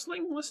a drop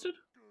sling listed?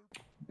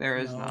 There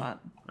is No. not.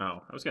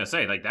 Oh, I was gonna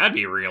say like that'd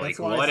be really That's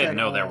cool. why I I didn't said,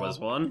 know there was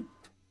one.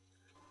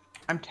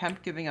 I'm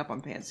giving up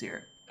on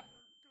Panseer.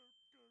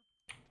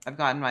 I've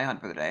gotten my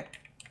hunt for the day.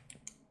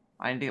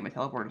 I need to get my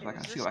teleporter so I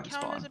can Does see this what I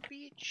can count as spawn. a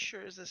beach,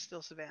 or is this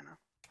still Savannah?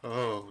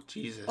 Oh,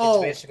 Jesus.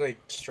 Oh. It's basically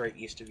straight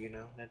east of you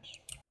now. That's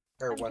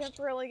or I'm west.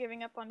 temporarily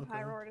giving up on Okay.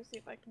 Pyroar to see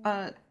if I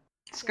can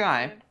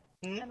Sky.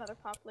 Hmm? get another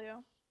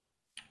Poplio.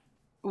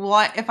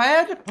 Well, if I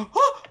had to...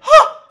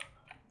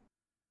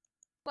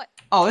 What?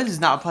 Oh, this is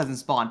not a pleasant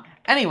spawn.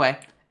 Anyway,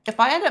 if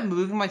I end up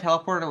moving my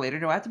teleporter later,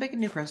 do I have to make a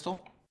new crystal?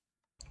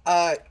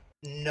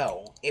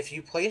 No. If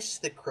you place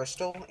the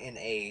crystal in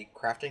a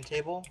crafting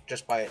table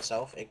just by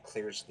itself, it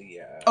clears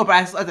the. Oh,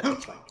 but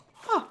it's fine.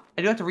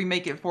 I do have to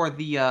remake it for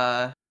the,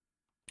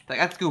 like,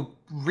 I have to go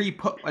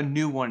re-put a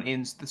new one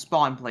in the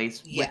spawn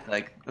place Yeah. with,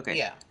 like, okay.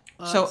 Yeah.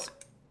 So,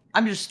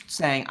 I'm just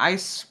saying, I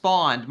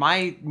spawned,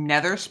 my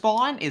nether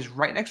spawn is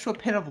right next to a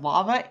pit of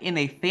lava in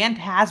a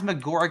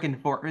phantasmagoric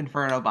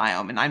inferno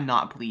biome, and I'm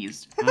not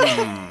pleased.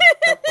 Hmm.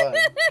 Have fun.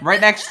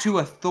 Right next to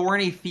a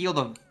thorny field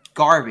of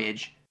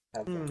garbage.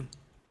 Have fun. Hmm.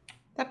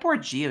 That poor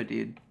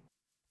Geodude.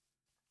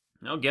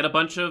 No, get a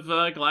bunch of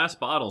glass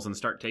bottles and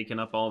start taking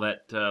up all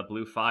that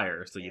blue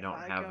fire so you If don't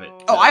I have it.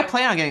 go- Oh, I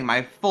plan on getting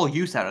my full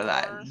use out of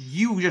that. North.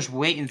 You just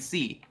wait and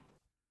see.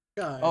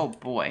 Sky. Oh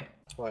boy.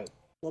 What?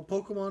 What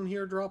Pokemon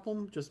here drop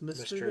them? Just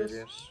mischievous?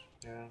 Mysterious.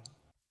 Yeah.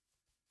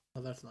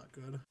 Oh, that's not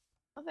good.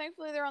 Well,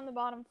 thankfully they're on the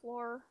bottom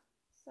floor,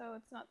 so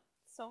it's not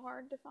so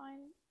hard to find.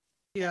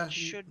 Yeah. It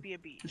should be a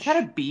beach. Is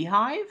that a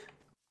beehive?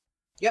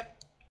 Yep.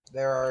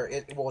 There are.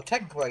 Well,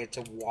 technically, it's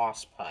a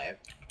wasp hive.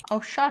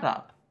 Oh, shut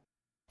up.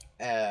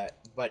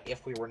 But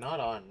if we were not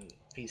on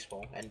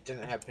Peaceful and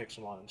didn't have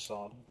Pixelmon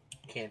installed,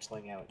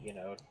 canceling out,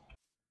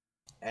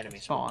 enemy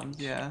Spawns,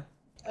 yeah.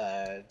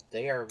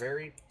 They are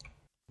very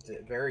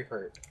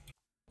hurt.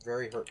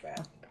 Very hurt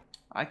bad.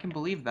 I can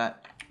believe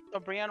that. So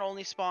Brion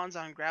only spawns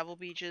on gravel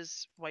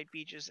beaches, white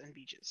beaches, and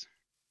beaches.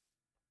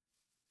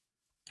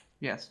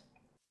 Yes.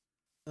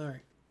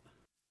 Alright.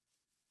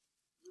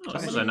 Oh, So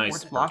this I is need a nice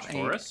quartz birch block,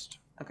 forest.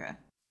 Okay.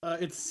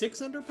 It's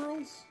 6 Ender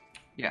Pearls?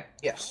 Yeah.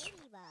 Yes.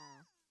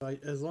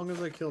 As long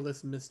as I kill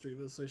this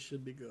mischievous, I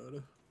should be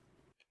good.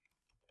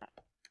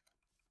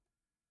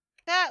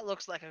 That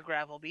looks like a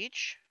gravel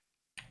beach.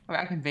 Okay,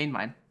 I can vein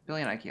mine.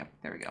 Billion IQ.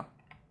 There we go.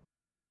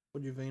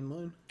 Would you vein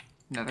mine?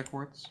 Nether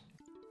quartz.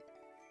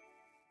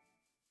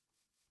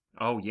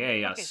 Oh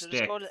yay, a Okay, so just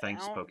stick. go to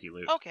Thanks, Elm-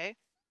 Pokeloot. Okay.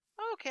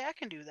 Okay, I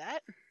can do that.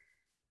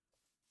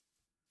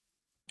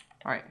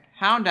 Alright.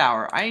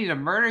 Houndour. I need to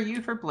murder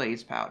you for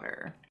blaze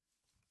powder.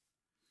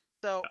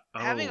 So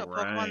having a Oh,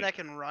 Pokemon right. that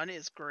can run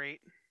is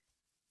great.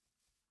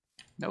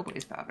 No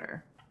blaze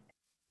powder.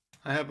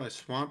 I have my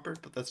Swampert,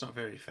 but that's not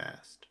very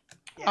fast.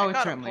 Yeah, Oh, I it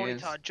got a certainly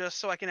is. Ponyta just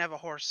so I can have a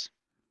horse.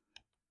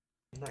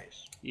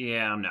 Nice.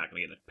 Yeah, I'm not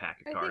gonna get a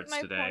pack of I cards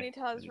think my today.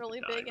 ponytail I is need to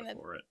really die big, and it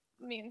before it.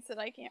 means that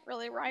I can't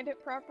really ride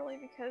it properly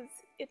because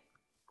it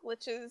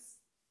glitches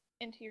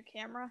into your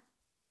camera.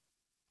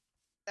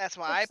 That's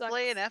why Which I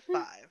play an sucks.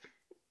 F5.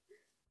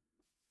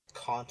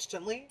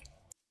 Constantly?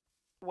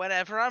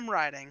 Whenever I'm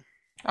riding.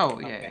 Oh,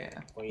 yeah, Okay.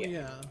 yeah. Well, Yeah.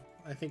 yeah.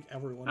 I think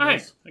everyone Oh, hey,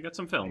 does. I got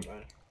some film.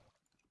 Right.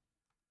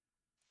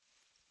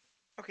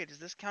 Okay, does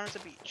this count as a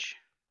beach?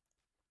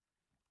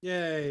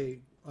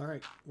 Yay.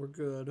 Alright, we're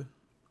good.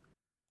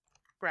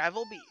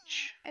 Gravel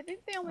beach. I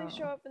think they only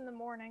show Oh. up in the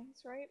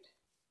mornings, right?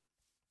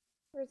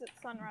 Or is it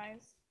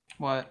sunrise?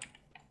 What?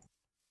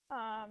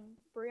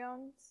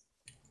 Briones?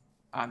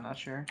 I'm not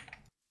sure.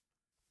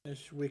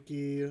 Ish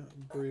Wiki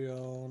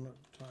Brion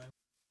time.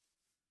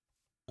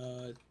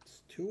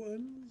 It's 2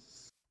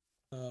 ends.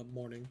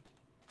 Morning.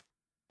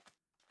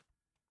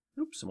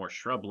 Oops, some more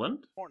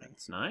shrubland. Morning.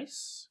 That's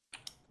nice.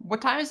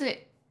 What time is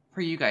it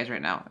for you guys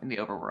right now in the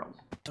overworld?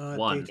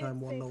 One. Daytime It's daytime.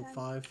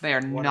 105. They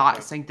are One not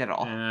o'clock. synced at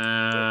all.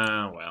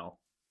 Well.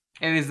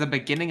 It is the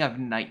beginning of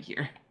night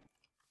here.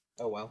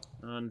 Oh well.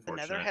 The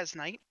Unfortunate. Nether has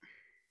night.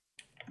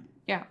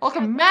 Yeah, look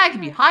at Yeah,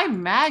 Magby. nice. Hi,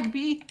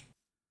 Magby.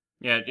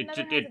 Yeah, It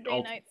never has a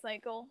day-night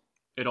cycle.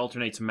 it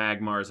alternates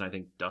Magmars and I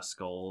think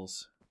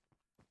Duskulls.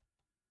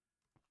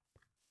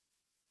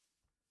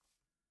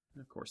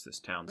 And of course, this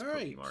town's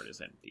Alright. Pokemart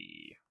is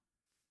empty.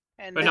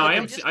 And But no, I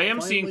am just- I am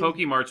seeing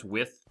finally- Pokemarts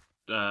with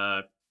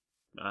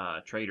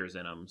traders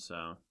in them,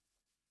 so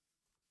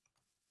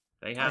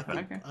they I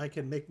happen. think I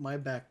can make my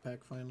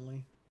backpack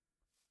finally.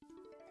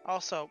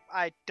 Also,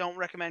 I don't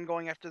recommend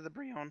going after the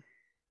Brion.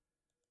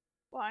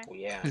 Why? Well,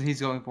 yeah. Because he's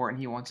going for it and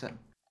he wants it.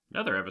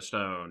 Another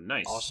Everstone,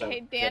 nice. Also, Hey,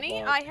 good Danny,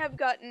 luck. I have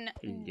gotten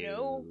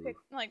Hello. no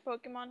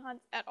Pokemon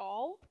hunts at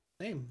all.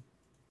 Same.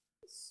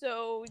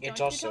 So It's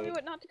don't you tell me also-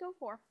 what not to go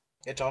for.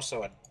 It's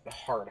also a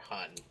hard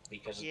hunt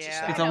because it's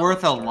Yeah. It's I know. worth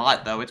a Start.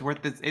 lot though. It's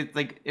worth this. It's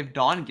like if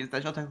Dawn gets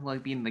that, she'll technically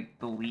be in like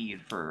the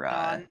lead for.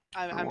 I'm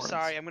rewards.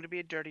 sorry, I'm gonna be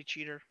a dirty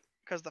cheater.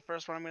 Because the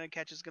first one I'm gonna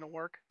catch is gonna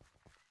work.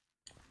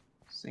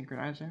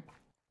 Synchronizer.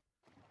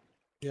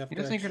 You have You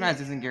to know, actually-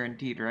 synchronize isn't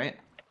guaranteed, right?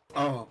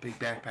 Oh, big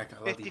backpack. I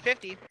love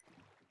 50-50.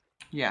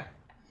 Yeah.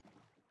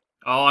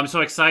 Oh, I'm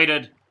so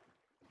excited!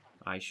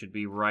 I should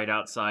be right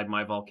outside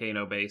my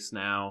volcano base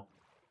now.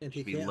 and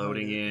he Should be can't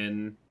loading hide it.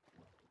 in.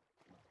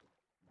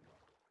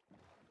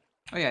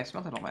 Oh yeah, I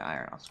smelted all my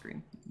iron off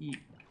screen. Yeet.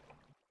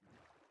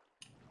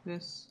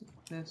 This.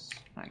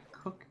 I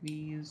cook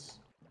these.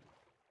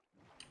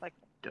 Like-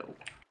 dope.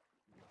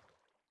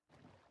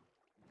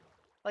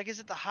 Like, is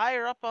it the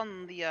higher up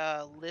on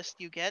the list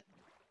you get,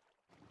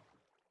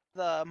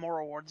 the more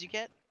rewards you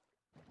get?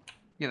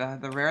 Yeah,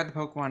 the rarer the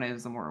Pokemon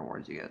is, the more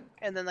rewards you get.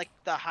 And then, like,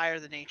 the higher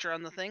the nature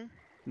on the thing?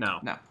 No,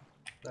 No.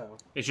 No.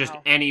 it's just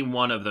Oh. any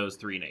one of those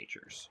three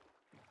natures.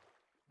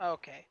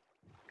 Okay.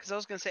 Because I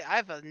was gonna say, I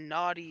have a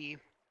naughty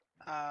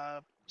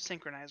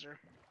synchronizer.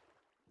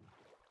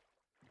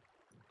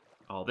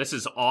 Oh, this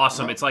is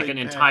awesome! Oh, It's like big an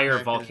entire backpack has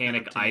been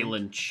volcanic obtained.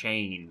 island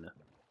chain.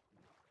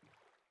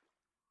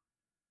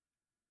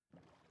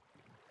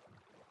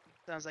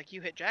 Sounds like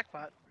you hit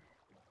jackpot.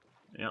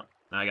 Yeah.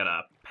 I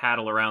gotta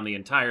paddle around the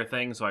entire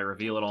thing so I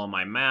reveal it all on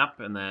my map,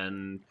 and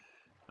then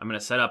I'm gonna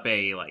set up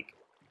a, like,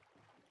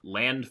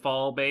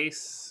 landfall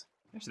base.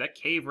 Actually, that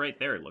cave right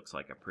there looks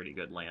like a pretty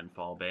good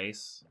landfall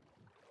base.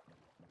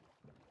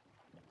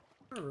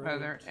 Are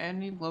there Alright.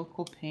 any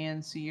local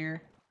pans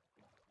here?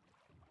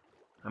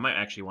 I might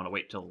actually want to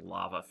wait till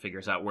lava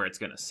figures out where it's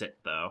gonna sit,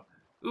 though.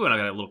 Ooh, and I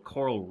got a little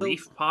coral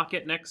reef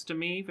pocket next to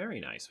me. Very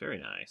nice, very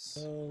nice.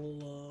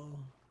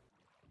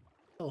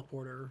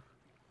 Teleporter.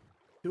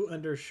 2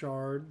 Ender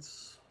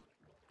Shards.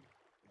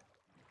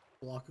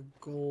 Block of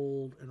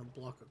gold and a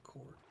block of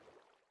cord.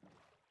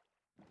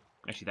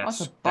 Actually, Lots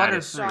that's of that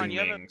is butterfruit. Sean, you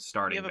have a- screaming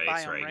starting you have a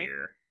base biome, right right?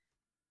 here.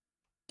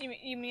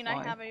 You mean I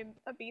Why? have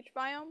a beach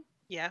biome?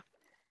 Yeah.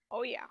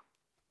 Oh yeah.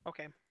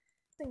 Okay.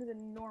 This thing's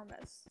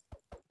enormous.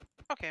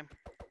 Okay.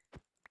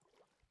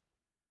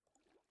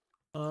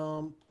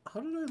 How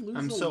did I lose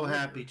I'm the so letter?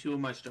 happy. 2 of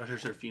my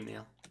starters are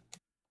female.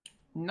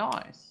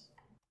 Nice.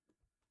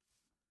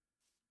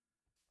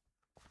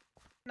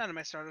 None of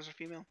my starters are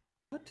female.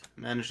 What?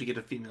 Managed to get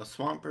a female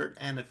Swampert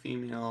and a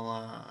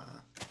female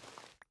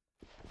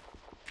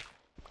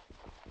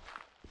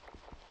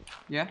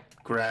Yeah.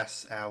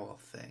 grass owl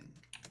thing.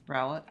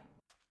 Rowlet.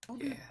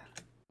 Yeah.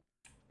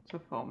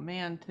 Swiftball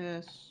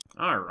Mantis.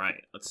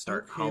 Alright, let's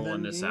start Okay,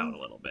 hollowing then, this game. out a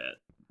little bit.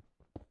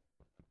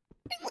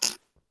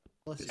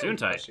 Bless you. Gesundheit.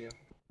 Bless you.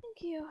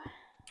 Thank you.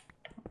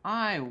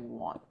 I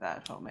want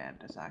that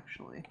Fomantis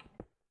actually.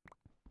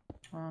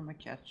 I'm gonna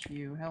catch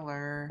you.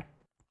 Hello.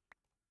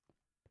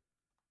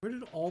 Where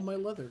did all my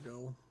leather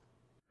go?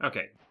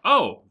 Okay.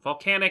 Oh!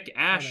 Volcanic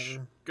ash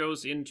Whatever.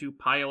 goes into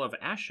pile of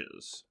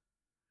ashes.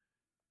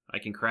 I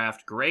can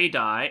craft gray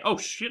dye. Oh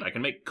shit, I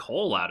can make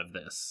coal out of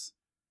this.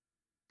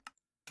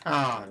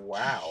 Ah,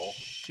 Wow.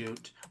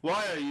 shoot.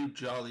 Why are you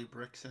Jolly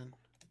Brixen?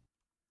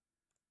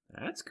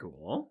 That's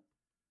cool.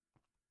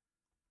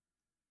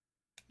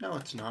 No,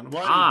 it's not.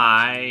 Why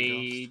are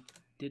you I Brixen,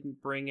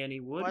 didn't bring any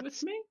wood with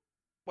What's- me?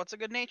 What's a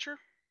good nature?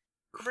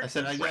 I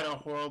said I got a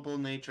horrible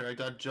nature. I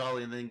got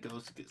jolly, and then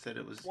Ghost said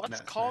it was. What's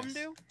that's calm nice.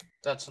 do?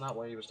 That's not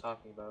what he was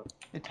talking about.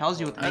 It tells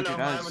you what the I nature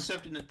know. I'm does.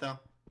 accepting it though.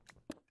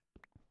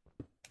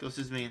 Ghost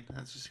is mean.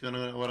 That's just what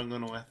I'm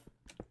going with.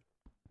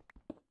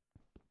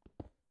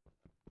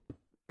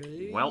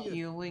 Okay, Well.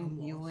 Healing, I'm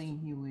lost. healing,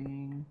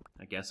 healing.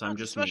 I guess Oh, I'm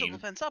it's a just special mean.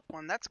 defense up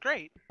one. That's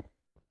great.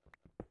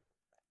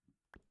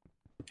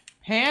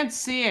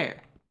 Panseer!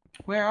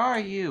 Where are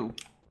you?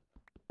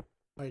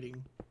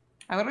 Fighting.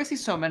 I literally see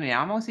so many.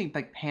 I'm only seeing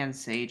like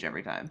Pansage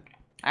every time.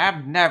 I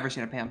have never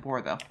seen a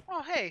Panpour though.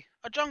 Oh, hey,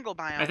 a jungle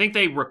biome. I think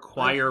they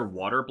require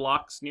water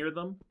blocks near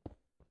them.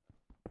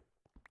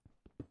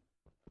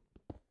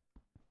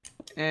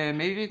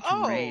 Maybe it's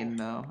Oh. rain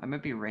though. It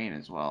might be rain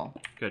as well.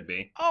 Could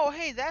be. Oh,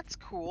 hey, that's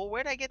cool.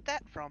 Where'd I get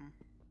that from?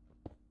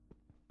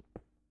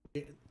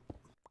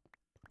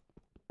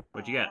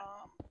 What'd you get?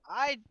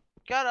 I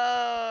got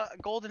a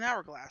golden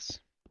hourglass.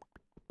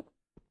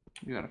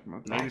 You got it from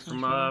a Maybe boss from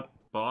machine?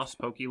 Boss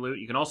Loot.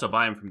 You can also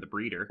buy them from the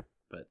breeder,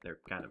 but they're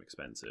kind of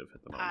expensive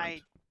at the moment.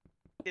 I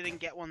didn't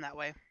get one that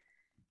way.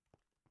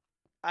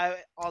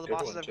 All the Good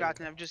bosses one, I've too.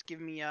 gotten have just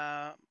given me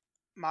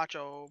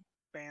macho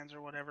bands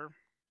or whatever.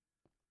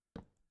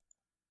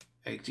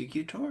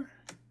 Executor?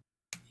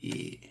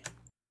 Yeah.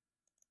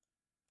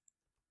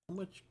 How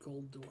much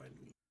gold do I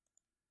need?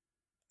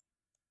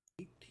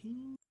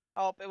 18?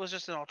 Oh, it was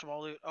just an ultra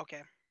ball loot.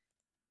 Okay.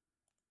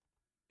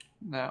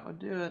 That would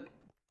do it.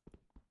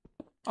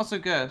 Also,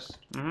 Ghost,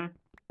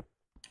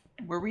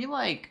 Mm-hmm. were we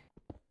like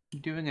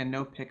doing a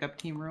no pickup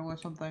team rule or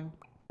something?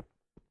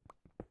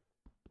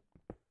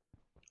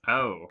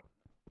 Oh.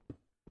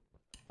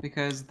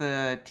 Because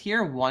the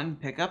tier 1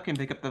 pickup can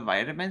pick up the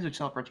vitamins, which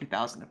sell for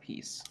 2,000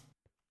 apiece.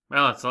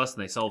 Well, it's less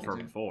than they sold for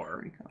These are before.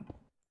 pretty cool.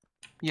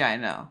 Yeah, I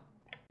know.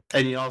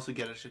 And you also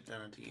get a shit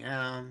ton of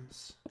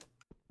TMs.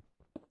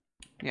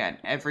 Yeah, and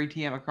every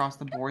TM across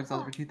the board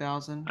sells for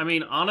 2,000. I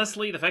mean,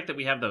 honestly, the fact that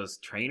we have those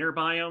trainer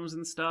biomes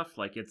and stuff,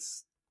 like,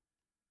 it's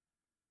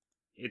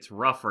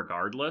rough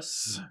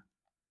regardless.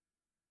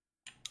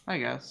 I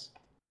guess.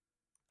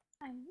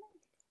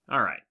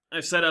 Alright,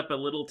 I've set up a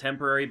little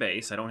temporary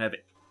base. I don't have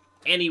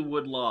any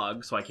wood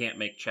logs, so I can't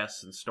make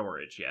chests and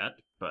storage yet,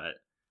 but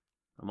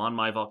I'm on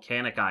my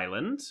volcanic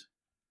island.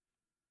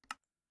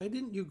 Why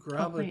didn't you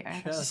grab wait, a I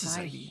have chest?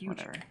 society, huge-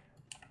 whatever.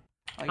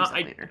 I'll use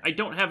that later. I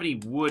don't have any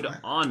wood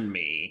on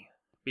me,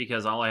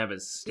 because all I have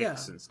is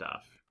sticks Yeah. and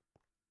stuff.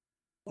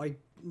 Why?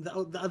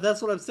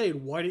 That's what I'm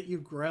saying. Why didn't you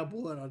grab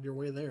wood on your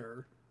way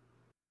there?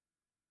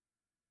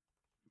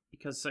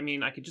 Because, I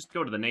mean, I could just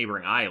go to the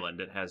neighboring island.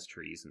 It has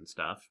trees and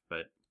stuff,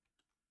 but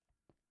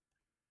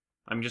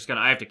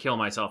I have to kill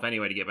myself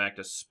anyway to get back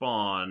to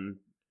spawn,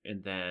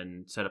 and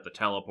then set up the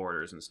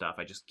teleporters and stuff.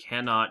 I just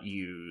cannot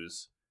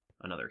use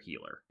another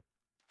healer.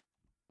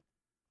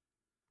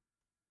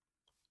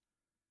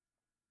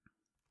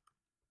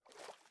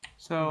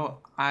 So,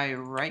 I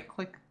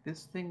right-click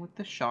this thing with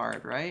the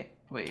shard, right?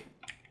 Wait.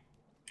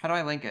 How do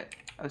I link it?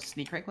 Oh,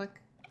 sneak right-click?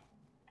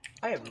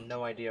 I have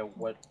no idea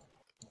what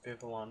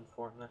Vivillon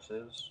Fortness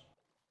is.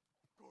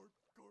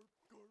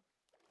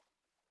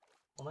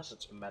 Unless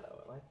it's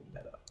Meadow. It might be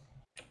Meadow.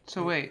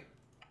 So wait.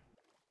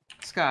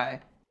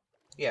 Sky.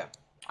 Yeah.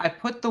 I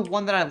put the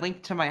one that I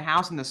linked to my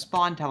house in the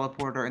spawn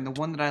teleporter and the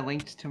one that I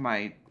linked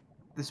to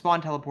the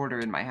spawn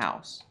teleporter in my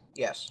house.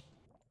 Yes.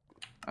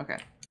 Okay.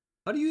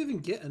 How do you even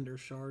get ender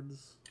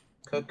shards?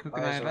 Cook and I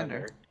Eyes have of Ender.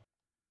 Ender.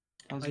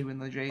 Tells I- you in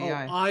the Oh,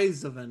 JEI.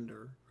 Eyes of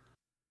Ender.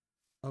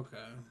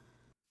 Okay.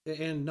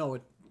 And no,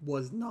 it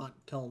was not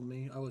telling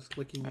me. I was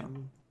clicking Oh.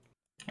 in.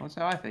 That's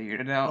how I figured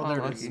it out. Oh, there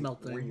it lucky. is.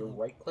 Smelting. Were you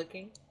right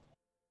clicking?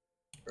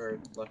 Or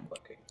left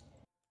clicking?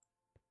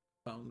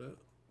 Found it.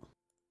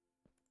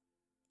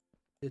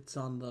 It's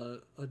on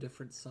a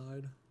different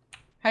side.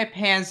 Hey,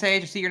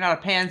 Pansage, I see you're not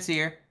a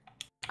Panseer.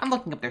 I'm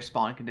looking up their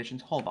spawn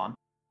conditions. Hold on.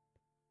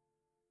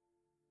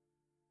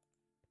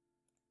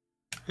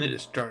 I need to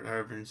start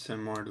harvesting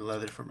some more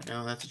leather for me.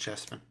 Oh, that's a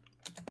chestman.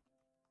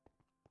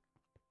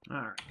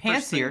 Alright.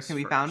 Panseer can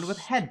be found with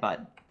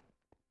Headbutt.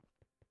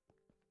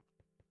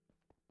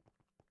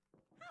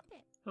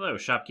 Hello,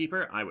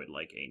 shopkeeper. I would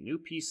like a new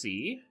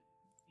PC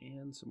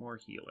and some more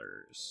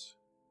healers.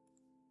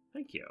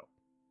 Thank you.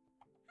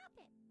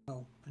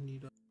 Oh, I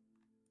need a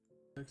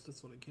text.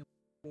 That's what I came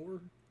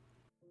for.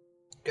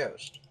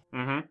 Ghost.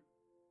 Mm-hmm.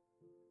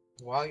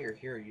 While you're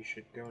here, you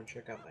should go and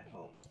check out my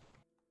home.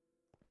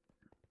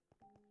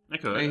 I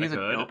could. Hey, I he's a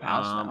could. dope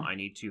house now. I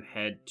need to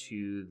head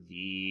to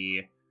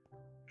the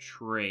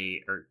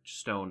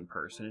stone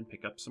person and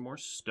pick up some more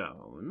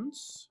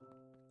stones.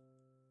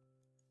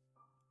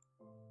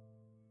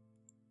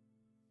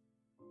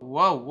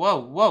 Whoa, whoa,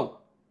 whoa.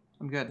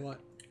 I'm good. What?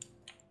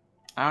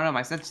 I don't know,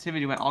 my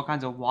sensitivity went all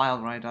kinds of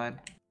wild when I died.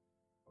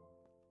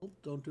 Oh,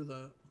 don't do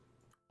that.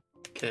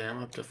 Okay,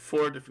 I'm up to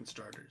 4 different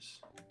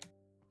starters.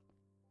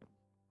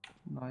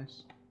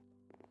 Nice.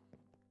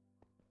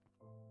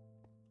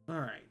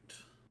 Alright.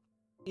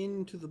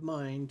 Into the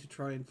mine to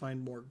try and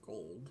find more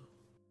gold.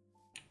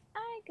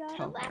 I got a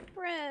Teleport.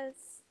 Lapras.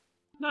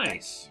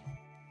 Nice.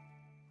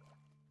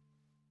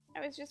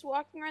 I was just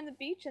walking around the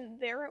beach and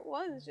there it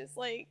was, just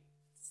like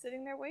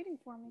sitting there waiting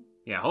for me.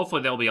 Yeah,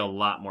 hopefully they'll be a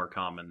lot more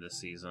common this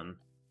season.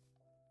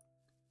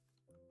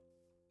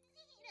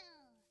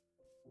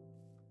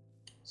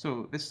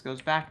 So this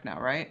goes back now,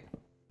 right?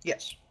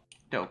 Yes.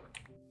 Dope.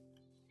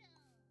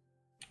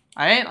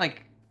 I didn't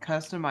like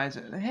customize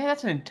it. Hey,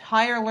 that's an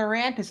entire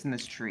Lurantis in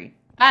this tree.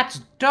 That's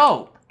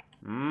dope.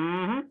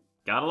 Mm-hmm.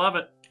 Gotta love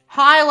it.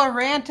 Hi,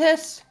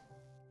 Lurantis.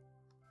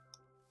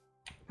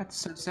 That's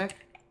so sick.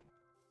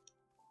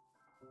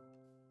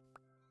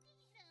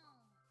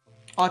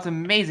 Oh, it's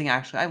amazing,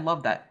 actually. I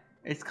love that.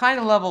 It's kind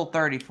of level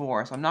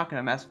 34, so I'm not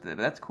gonna mess with it,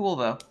 but that's cool,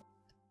 though.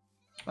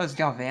 Oh, it's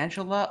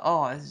Galvantula?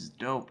 Oh, this is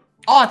dope.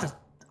 Oh, it's a...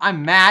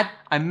 I'm mad.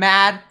 I'm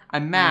mad.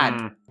 I'm mad.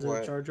 Mm. Is it a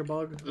What? charger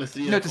bug? No, it's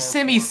a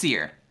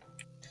Simisear.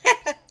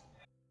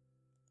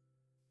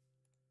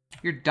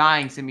 You're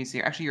dying,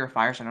 Simisear. Actually, you're a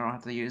fire sign. I don't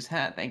have to use.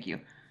 Thank you.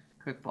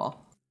 Quick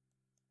ball.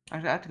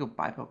 Actually, I have to go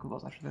buy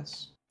Pokeballs after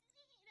this.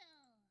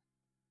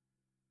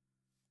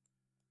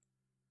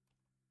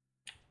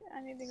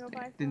 I need to go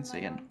buy some Didn't of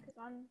say my it. own because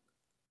I'm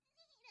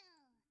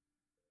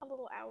a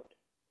little out.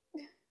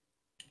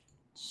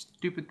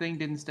 Stupid thing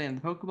didn't stay in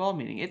the Pokeball,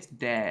 meaning it's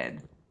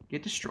dead.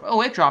 Get destroyed.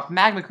 Oh, it dropped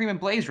Magma Cream and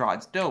Blaze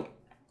Rods. Dope.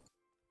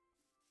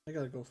 I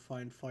gotta go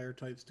find fire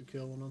types to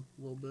kill in a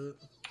little bit.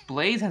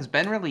 Blaze has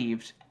been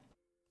relieved.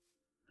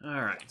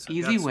 Alright, so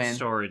Easy got some win.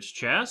 storage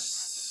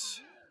chests.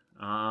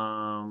 So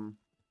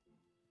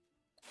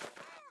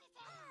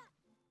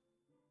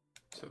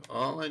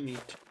all I need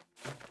to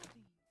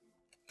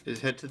is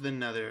head to the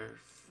Nether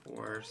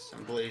for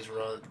some Blaze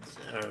Rods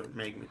or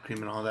Magma Cream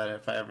and all that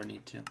if I ever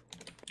need to.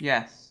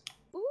 Yes.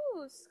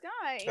 Ooh,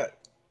 Sky!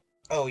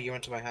 Oh, you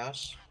went to my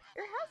house?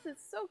 Your house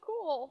is so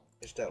cool.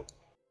 It's dope.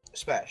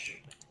 Splash.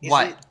 Is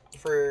What? it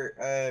for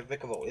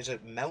Vikavolt, is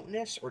it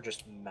mountainous or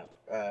just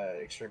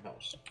extreme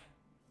hills?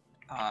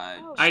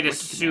 Oh, I'd dang,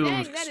 assume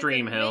that is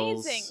Extreme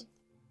Hills. amazing.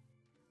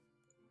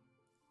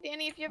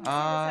 Danny, if you haven't seen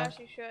this house,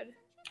 you should.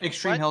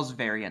 Extreme What? Hills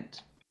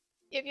variant.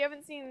 If you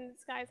haven't seen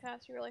Sky's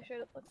house, you really should.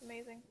 It looks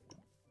amazing.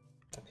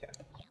 Okay.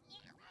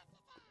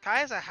 Kai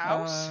has a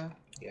house?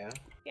 Yeah.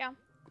 Yeah.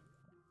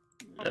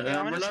 Okay, I'm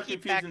gonna We're just not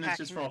keep confusing this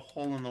just backpacking. for a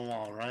hole in the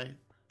wall, right?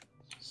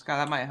 Sky,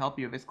 that might help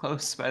you if it's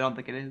close, but I don't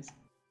think it is.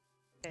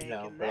 No, Taking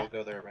but I'll that.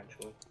 go there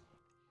eventually.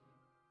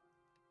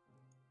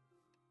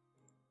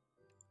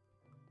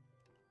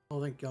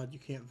 Oh, thank God you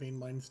can't vein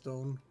mine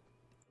stone.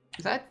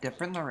 Is that a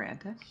different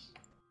Lurantis?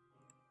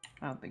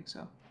 I don't think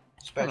so.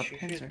 Splash, the you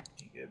pins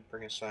should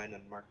bring a sign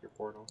and mark your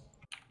portal.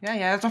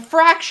 Yeah, there's a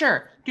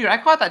fracture! Dude, I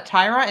caught that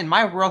Tyra and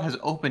my world has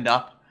opened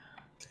up.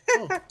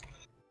 Oh.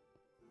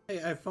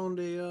 Hey, I found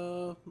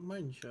a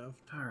mine shaft.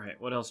 Alright,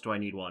 what else do I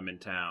need while I'm in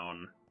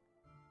town?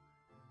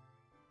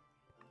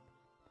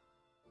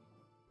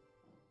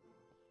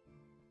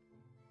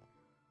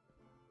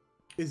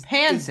 Is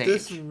Pansage.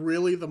 this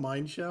really the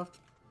mine shaft?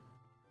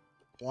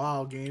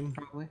 Wow, game.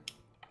 Probably.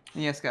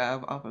 Yes, Sky,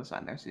 I'll put a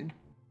sign there soon.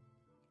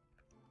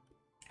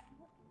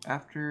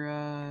 After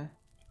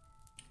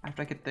I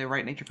get the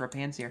right nature for a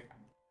Panseer.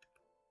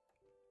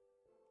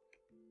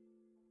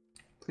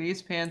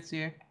 Please,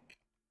 Panseer.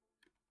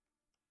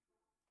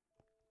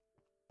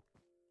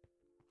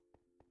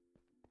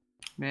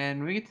 Man,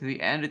 when we get to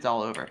the end, it's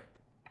all over.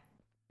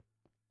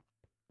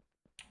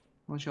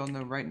 Unless you all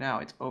know right now,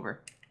 it's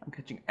over. I'm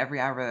catching every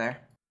hour there.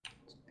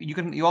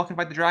 You all can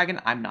fight the dragon.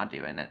 I'm not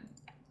doing it.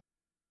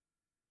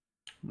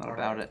 I'm not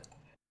about it.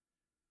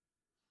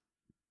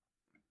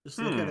 Just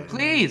look at it. and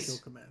Please! kill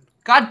command.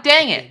 God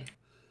dang it!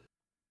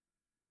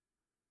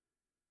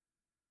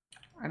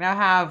 I now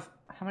have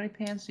how many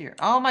pans here?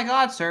 Oh my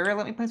God, sir!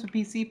 Let me play some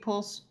PC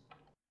pulse.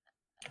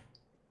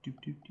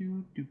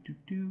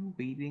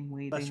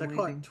 Waiting. Gosh, I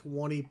caught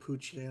 20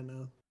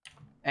 Poochyena.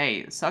 Hey,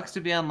 it sucks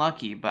to be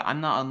unlucky, but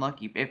I'm not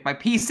unlucky. If my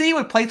PC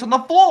would place on the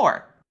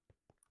floor!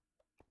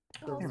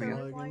 Oh, There we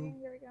server's go. lagging.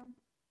 There we go.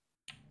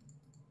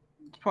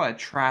 It's probably a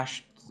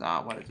trash.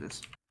 What is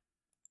this?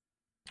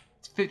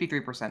 It's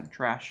 53%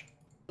 trash.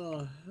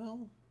 The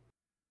hell?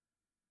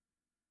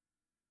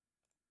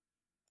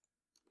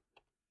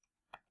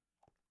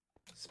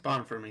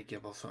 Spawn for me,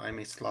 Gibble, so I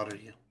may slaughter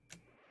you.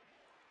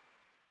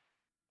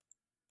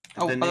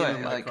 Oh, the by name the of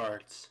way, my like,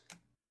 cards.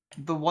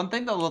 the one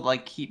thing that will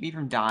like keep me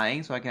from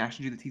dying so I can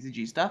actually do the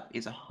TCG stuff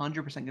is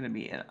 100% going to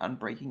be an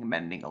Unbreaking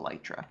Mending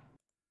Elytra.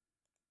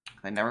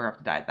 I never have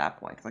to die at that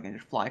point because I can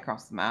just fly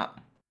across the map.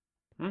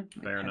 in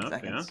Fair 10 enough,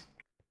 seconds.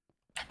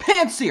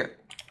 Panseer!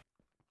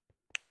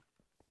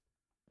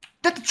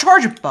 That's a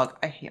charger bug!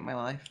 I hate my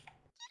life.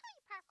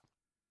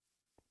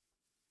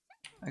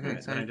 I yeah. got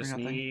Alright, then I excited for just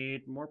nothing.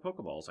 need more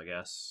Pokeballs, I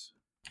guess.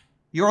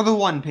 You're the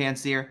one,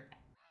 Panseer.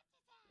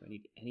 Do I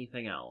need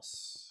anything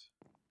else?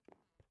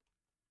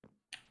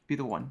 Be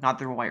the one, not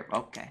the white.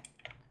 Okay.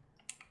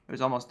 It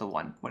was almost the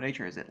one. What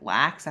nature is it?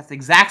 Lax? That's the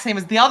exact same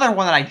as the other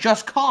one that I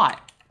just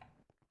caught!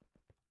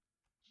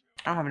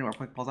 I don't have any more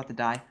Pokeballs. I have to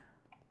die.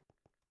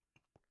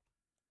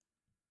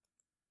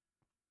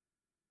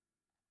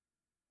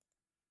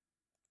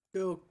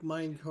 Go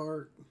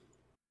minecart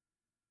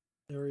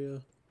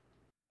area.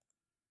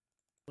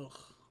 Ugh.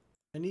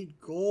 I need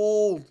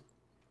gold.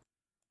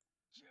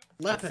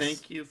 Lapis.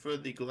 Thank you for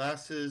the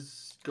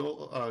glasses,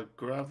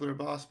 Graveler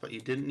boss, but you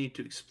didn't need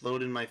to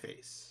explode in my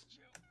face.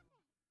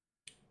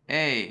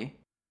 Hey.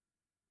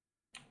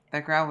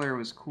 That Growler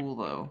was cool,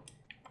 though.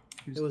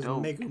 He It was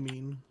dope.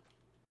 Megumin.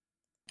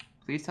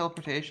 Please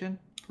teleportation?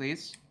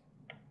 Please?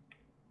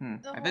 The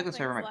I whole think the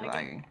server thing's might be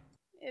lagging.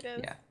 It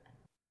is. Yeah.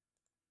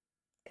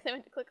 I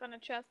went to click on a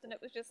chest and it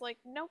was just like,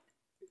 nope.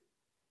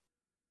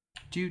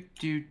 Do.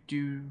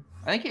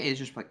 I think it is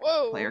just like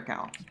Whoa. player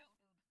count.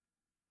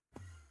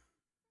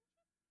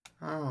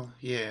 Oh,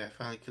 yeah,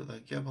 finally killed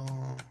that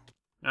Gebel.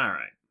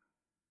 Alright.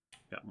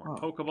 Got more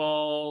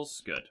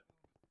Pokeballs. Good.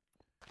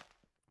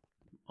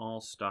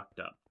 All stocked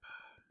up.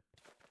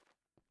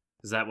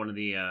 Is that one of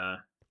the,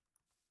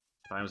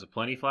 Biomes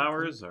O'Plenty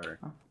flowers, or?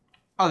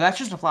 Oh, that's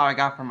just a flower I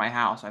got from my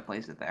house. I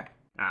placed it there.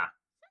 Ah.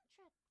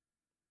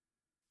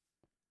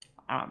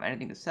 I don't have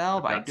anything to sell,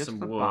 but I Got just some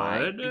looked by.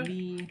 wood. Give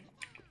me...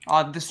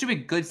 Oh, the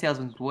stupid good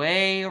salesman's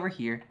way over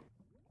here.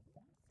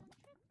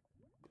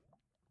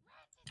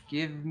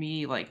 Give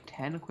me like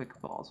 10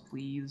 quick balls,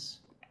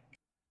 please.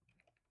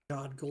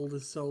 God, gold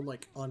is so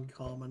like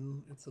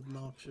uncommon. It's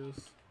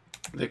obnoxious.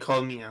 They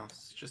called me out.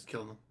 Just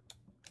kill them.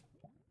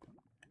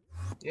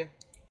 Yeah.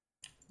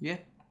 Yeah.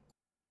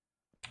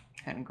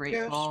 10 great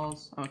Yes.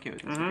 balls. I'm okay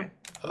with this. Mhm. Okay.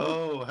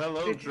 Oh,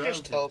 hello, Did you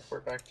just Drowtis.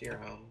 teleport back to your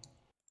home?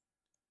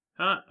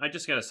 Huh? I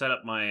just gotta set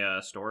up my,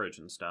 storage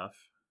and stuff.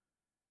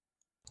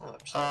 Oh,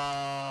 I'm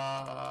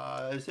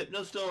sorry. Is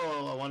Hypno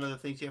still one of the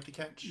things you have to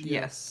catch?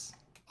 Yes.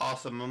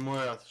 Awesome. I'm more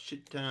a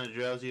shit ton of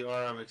drowsy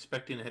are. I'm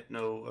expecting a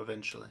Hypno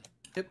eventually.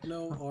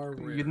 Hypno are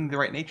rare. You're in the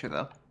right nature,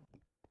 though.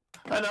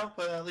 I know,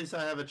 but at least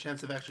I have a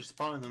chance of actually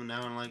spawning them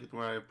now, unlike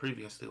where I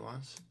previously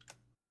was.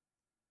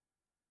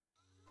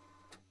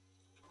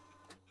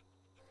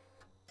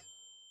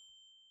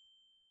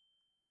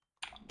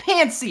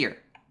 Panseer!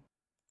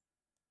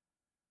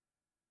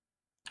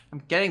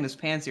 I'm getting this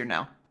Panseer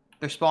now.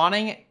 They're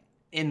spawning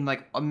in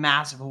like a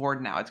massive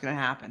horde now. It's gonna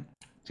happen.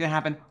 It's gonna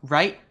happen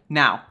right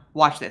now.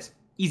 Watch this.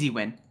 Easy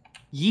win.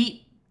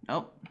 Yeet.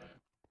 Nope.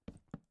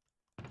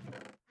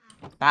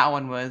 That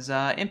one was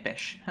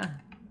impish. Huh.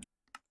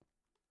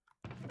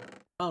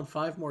 Found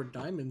 5 more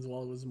diamonds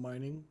while I was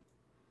mining.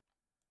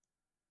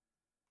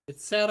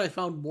 It's sad I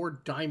found more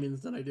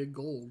diamonds than I did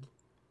gold.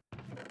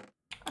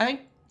 I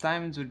think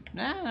diamonds would...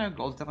 Nah,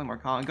 gold's definitely more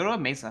common. Go to a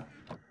mesa.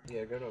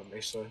 Yeah, go to a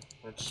mesa.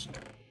 That's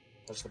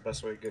the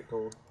best way to get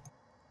gold.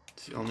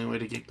 It's the only way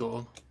to get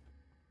gold.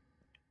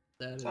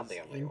 That is Not the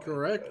only way,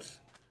 incorrect.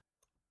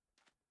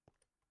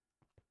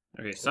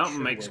 Okay, something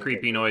sure makes way to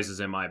creepy get- noises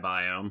in my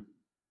biome.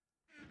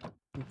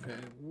 Okay,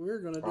 we're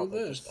gonna Probably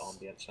do this. just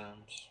ambient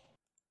sounds.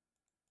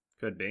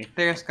 Could be.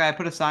 There, Sky.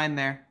 Put a sign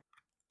there.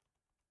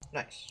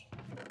 Nice.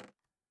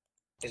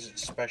 Is it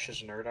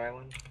Special's Nerd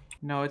Island?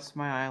 No, it's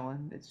my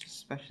island. It's just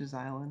Special's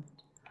island.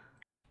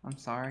 I'm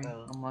sorry.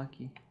 Oh. I'm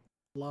lucky.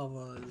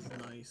 Lava is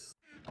nice.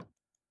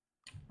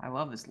 I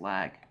love this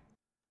lag.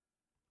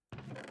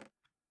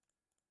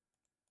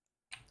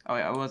 Oh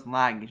yeah, I wasn't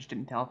lagging. It just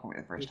didn't teleport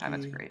me the first time.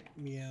 That's Wiki, great.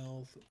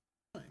 Meowth.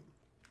 Time.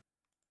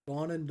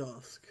 Dawn and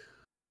dusk.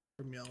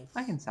 For Meowth.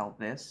 I can sell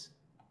this.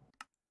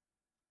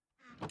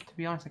 To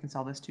be honest, I can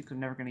sell this too because I'm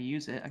never going to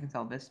use it. I can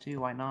sell this too.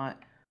 Why not?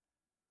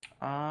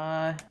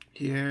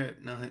 Here,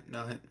 no.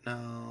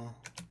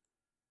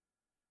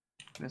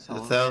 Gonna sell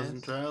 1,000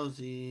 this.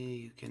 drowsy.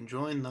 You can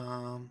join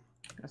them.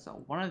 Gonna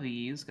sell one of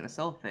these. Gonna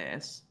sell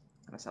this.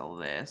 Gonna sell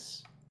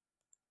this.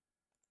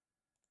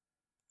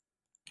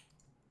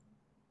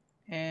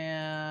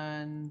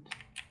 And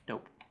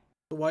dope.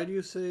 So why do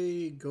you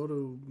say go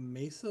to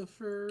Mesa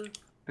for?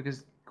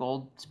 Because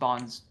gold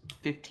spawns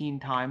 15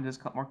 times as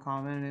more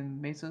common in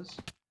mesas.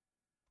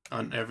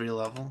 On every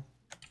level.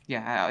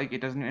 Yeah, like, it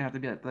doesn't even have to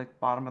be at the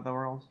bottom of the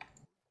world.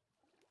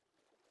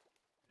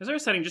 Is there a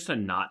setting just to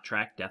not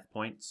track death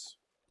points?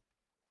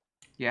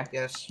 Yeah.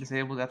 Yes.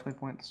 Disable death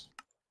points.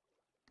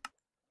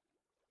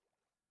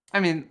 I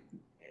mean,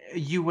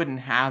 you wouldn't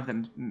have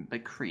them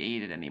like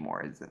created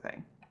anymore is the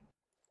thing.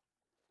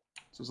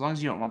 So as long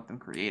as you don't want them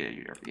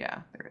created,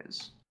 yeah, there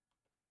is.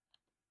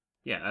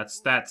 Yeah,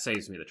 that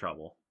saves me the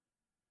trouble.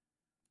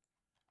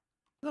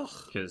 Ugh.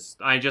 Because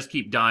I just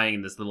keep dying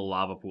in this little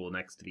lava pool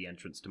next to the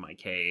entrance to my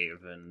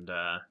cave, and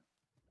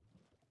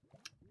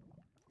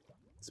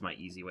it's my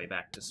easy way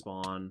back to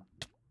spawn.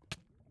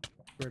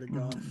 Swear to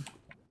God.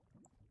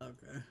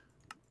 Okay.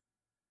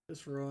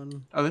 Just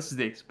run. Oh, this is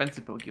the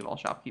expensive Pokeball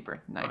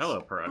shopkeeper. Nice. Oh,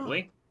 hello,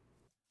 Perugly.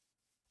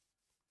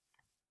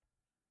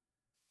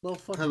 Well,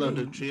 fuck Hello,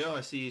 me. Trio.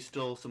 I see you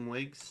stole some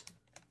wigs.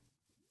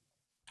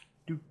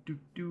 Do do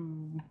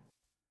do.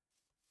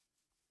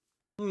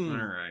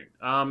 Alright.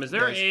 Is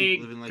there Guys a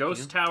keep living like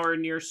ghost you. tower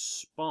near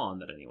spawn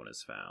that anyone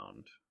has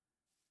found?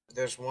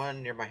 There's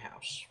one near my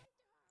house.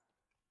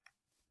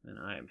 And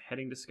I am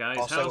heading to Sky's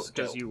Also, house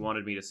because dope. you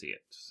wanted me to see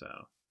it, so...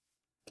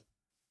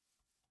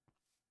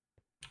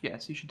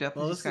 Yes, you should Well,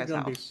 definitely this see is Sky's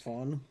gonna be house.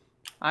 fun.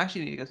 I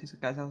actually need to go see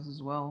Sky's house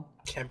as well.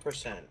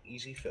 10%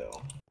 easy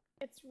fill.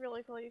 It's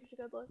really cool. You should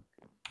go look.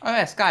 Oh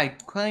yeah, Sky,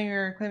 claim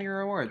your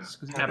rewards.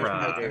 'cause you How got do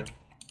Abra. I do?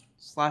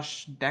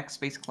 /deck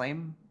space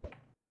claim.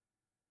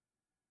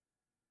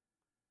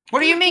 What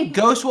do you mean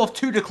GhostWolf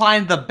 2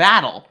 declined the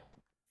battle?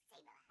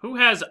 Who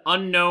has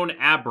unknown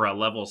Abra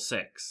level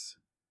 6?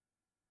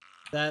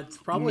 That's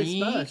probably Me?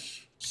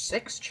 Smash.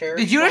 6 chairs.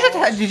 Did you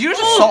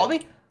just assault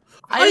me?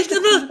 I just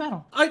declined the didn't.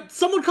 battle.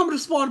 Someone come to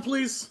spawn,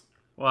 please.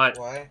 What?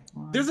 Why?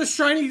 There's a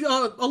shiny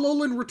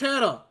Alolan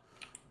Rattata.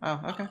 Oh,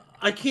 okay.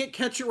 I can't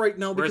catch it right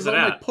now Where's because it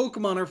all my at?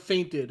 Pokemon are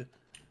fainted.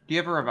 Do you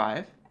have a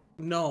revive?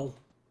 No.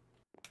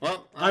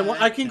 Well,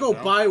 I can go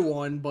know. buy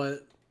one,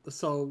 but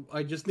so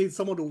I just need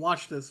someone to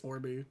watch this for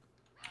me.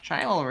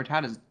 Shiny Alolan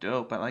Rattata is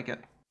dope. I like it.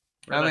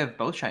 Where Now we the- have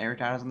both shiny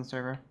Rattatas on the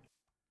server.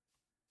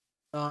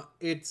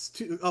 It's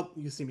two. Oh,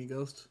 you see me,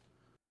 Ghost.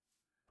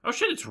 Oh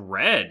shit, it's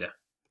red.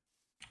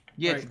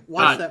 Yeah, Alright,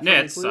 watch that for me,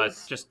 Nits,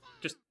 please. just,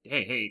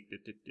 hey,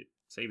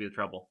 save you the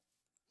trouble.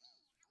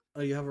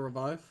 Oh, you have a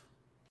revive?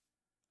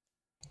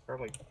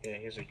 Probably. Yeah,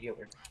 he's a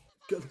healer.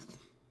 Go-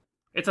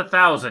 It's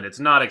 1,000. It's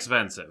not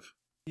expensive.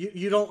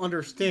 You don't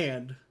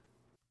understand.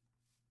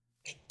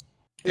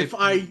 If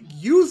I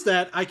use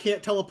that, I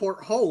can't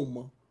teleport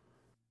home.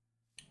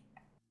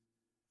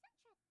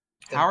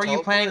 How are you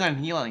Teleport? planning on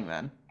healing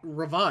then?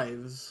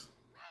 Revives.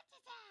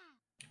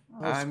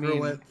 Oh, I screw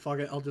mean- it. Fuck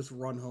it. I'll just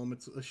run home.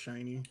 It's a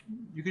shiny.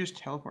 You could just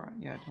teleport.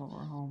 Yeah,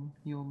 teleport home,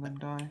 heal, and then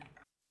die.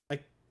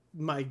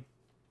 My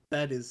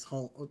bed is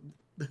home.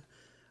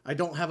 I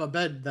don't have a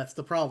bed. That's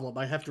the problem.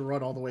 I have to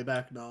run all the way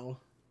back now.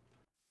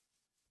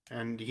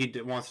 And he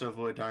wants to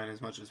avoid dying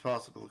as much as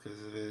possible because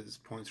of his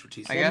points for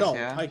TC. I guess, no,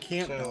 yeah. I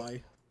can't So-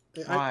 die.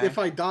 Why? If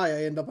I die,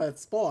 I end up at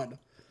spawn.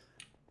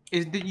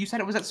 You said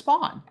it was at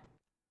spawn.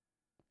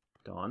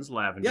 Dawn's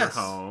Lavender Yes.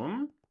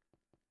 home.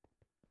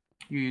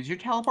 You use your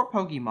teleport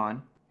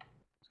Pokemon.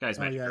 This guy's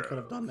Oh Magic yeah, I Grove. could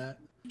have done that.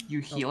 You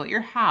heal at your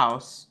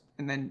house,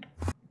 and then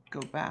go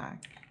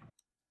back.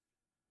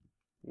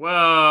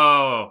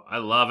 Whoa! I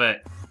love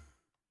it.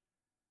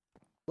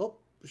 Well,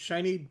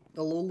 shiny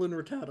Alolan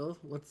Rattata.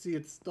 Let's see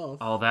its stuff.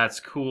 Oh, that's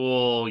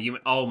cool.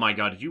 Oh my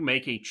god, did you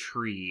make a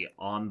tree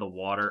on the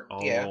water?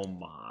 Oh Yeah.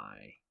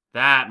 my.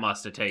 That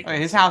must have taken Okay,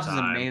 his some house is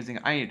time. amazing.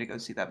 I need to go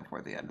see that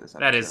before the end of this episode.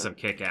 That is some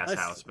kick-ass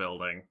That's- house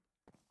building.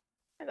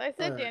 As I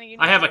said, Alright. Danny, you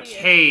I need have to a see it.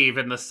 cave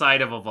in the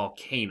side of a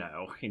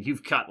volcano, and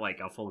you've got like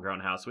a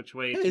full-grown house. Which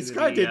way? Hey, to this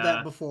guy the, did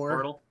that before.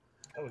 Portal?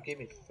 Oh, it gave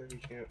me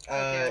 32.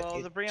 Okay, well, the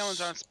it's Briones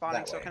aren't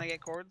spawning, that so way. can I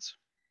get cords?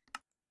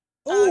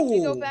 Can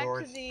you go Oh, back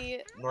north- to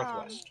the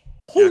Northwest.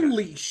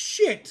 holy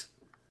shit!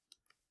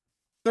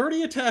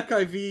 30 attack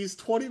IVs,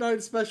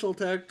 29 special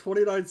attack,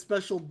 29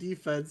 special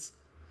defense,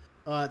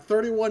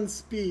 31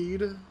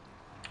 speed.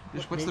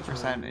 Just what's the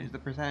percentage? The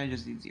percentage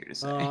is easier to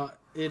say.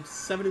 It's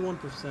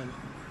 71%.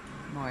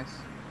 Nice.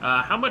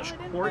 How much Oh, I didn't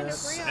find a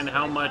quartz Brion and when how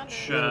I found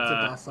much it. Yeah, it's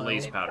a docile.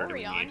 blaze They powder do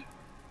we Orion. need?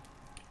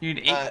 You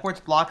need 8 quartz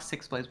blocks,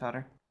 6 blaze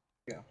powder.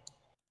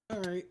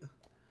 Alright.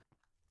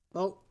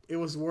 Well, it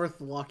was worth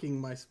locking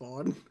my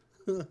spawn.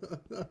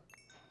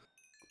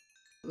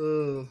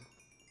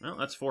 Well,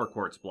 that's 4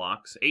 quartz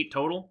blocks. 8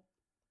 total?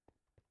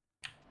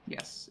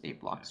 Yes, 8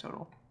 blocks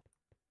total.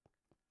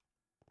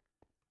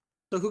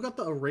 So who got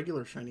the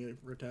regular shiny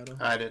Rattata?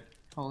 I did.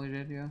 Totally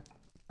did, yeah.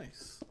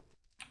 Nice.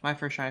 My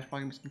first shiny is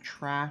probably gonna be some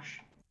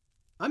trash.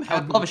 I'm I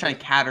happy. would love a with shiny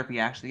that. Caterpie,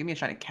 actually. Give me a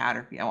shiny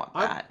Caterpie. I want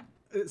that.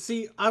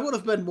 See, I would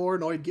have been more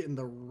annoyed getting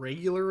the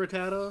regular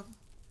Rattata.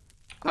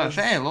 Oh,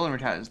 shiny Alolan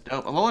Rattata is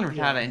dope. Alolan Rattata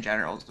Yeah. in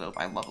general is dope.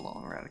 I love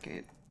Alolan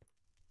Eradicate.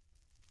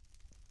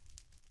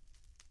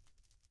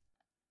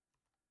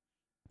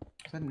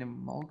 Is that an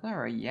Emolga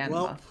or a Yanma?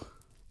 Well,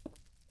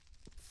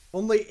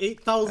 only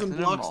 8,000 That's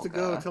an blocks to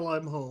go Emolga. till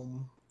I'm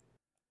home.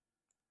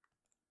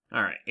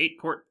 Alright, 8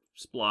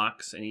 quartz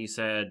blocks, and he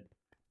said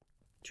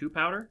 2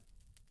 powder?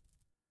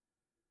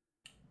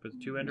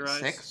 With 2 ender eyes?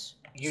 6?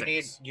 You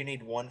Six.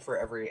 need 1 for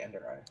every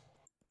Ender Eye.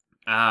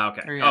 Ah,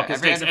 okay. Or, yeah, Oh, because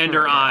it every takes ender ender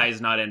pearl, yeah.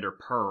 eyes, not ender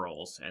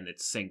pearls, and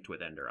it's synced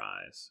with ender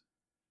eyes.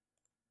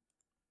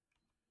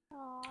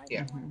 Oh, I Yeah.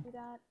 didn't want to do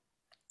that.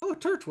 Oh,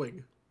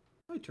 Turtwig.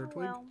 Hi, Oh, Turtwig.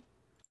 well.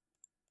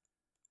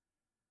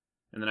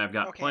 And then I've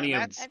got Okay, plenty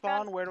at of...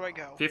 spawn, where do I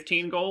go?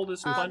 15 gold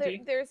is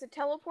plenty? There's a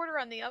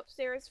teleporter on the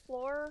upstairs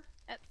floor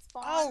at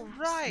spawn. Oh,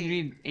 right! You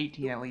need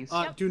 18 at least.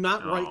 Yep. Do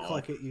not Oh.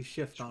 right-click it, you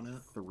shift on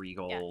it. 3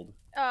 gold.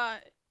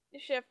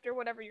 Shift or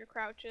whatever your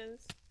crouch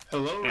is.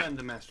 Hello, Yeah.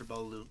 Random Master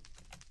Ball Loot.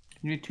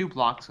 You need 2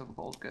 blocks of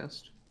Gold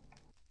Ghost.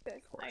 Good.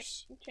 Of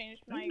course. I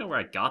changed I don't my know where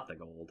I got the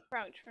gold.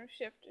 crouch from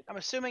shift to I'm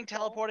assuming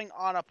teleporting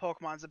on a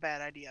Pokemon's a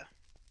bad idea.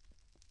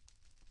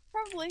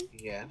 probably.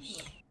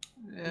 Yes.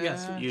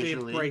 Yes,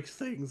 Usually. it breaks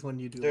things when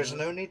you do There's that.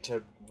 no need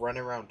to run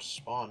around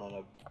spawn on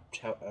a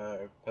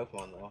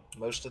Pokemon though.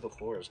 Most of the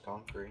floor is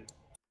concrete.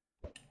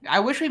 I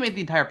wish we made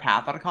the entire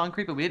path out of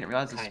concrete, but we didn't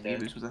realize the Kinda. speed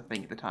boost was a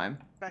thing at the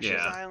time. Bash's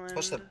Yeah. Island.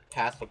 Plus the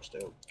path looks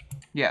dope.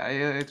 Yeah,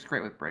 it's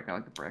great with brick. I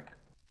like the brick.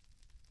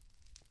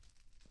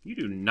 You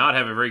do not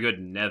have a very good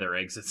nether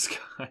exit,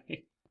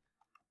 Sky.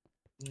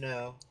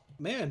 No.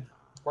 Man,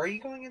 Why are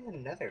you going in the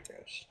Nether,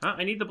 Ghost? Huh?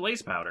 I need the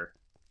blaze powder.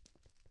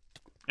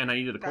 And I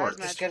needed the Guys, quartz.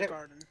 Just Magical get it.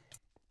 Garden.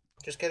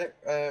 Just get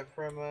it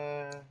from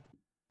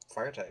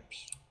fire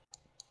types.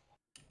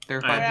 They're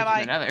Alright. fine Where am in I?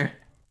 the nether.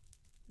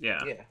 Yeah.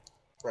 Yeah.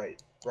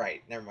 Right.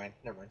 Never mind.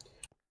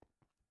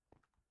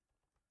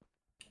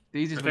 The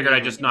easiest I way figured to I'd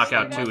do just it knock is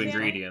out Yeah. 2 Yeah.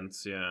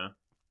 ingredients, yeah.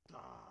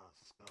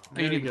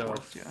 There you you need the go.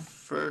 torch, yeah.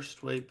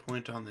 First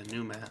waypoint on the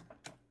new map.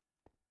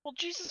 Well,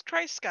 Jesus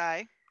Christ,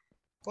 Sky.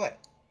 What?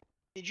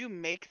 Did you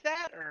make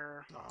that,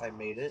 or I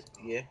made it.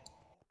 Yeah.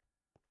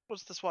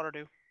 what's this water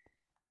do?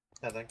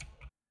 Nothing.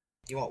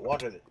 You want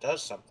water that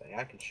does something?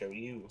 I can show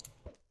you.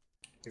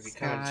 If you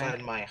come Sky.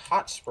 inside my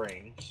hot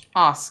springs,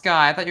 Aw,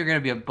 Sky, I thought you were gonna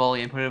be a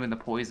bully and put him in the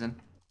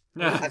poison.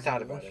 I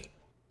thought about it.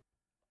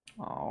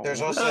 Oh.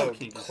 There's also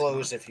King is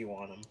clothes not. if you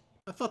want them.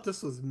 I thought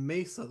this was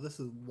Mesa. This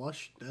is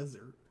lush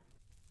desert.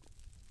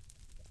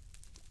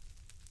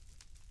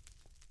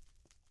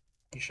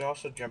 You should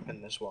also jump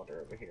in this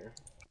water over here.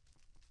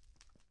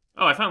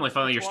 Oh, I finally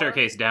found Which your water?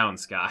 staircase down,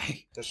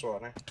 Sky. This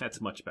water.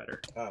 That's much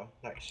better. Oh,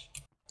 nice.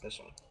 This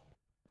one.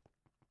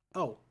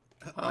 Oh.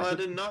 Oh, I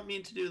did not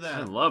mean to do that.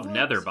 I love What?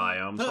 nether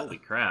biomes. Holy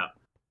crap.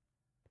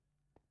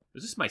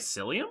 Is this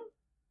mycelium?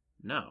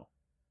 No.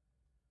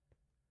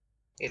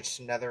 It's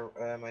nether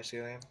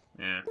mycelium.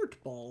 Yeah.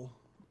 Port ball.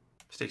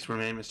 Mistakes were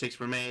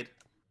made.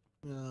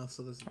 Yeah,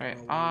 so this is Alright,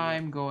 probably-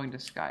 I'm going to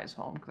Sky's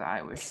home because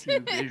I wish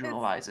to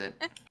visualize it.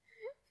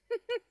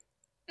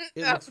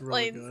 It looks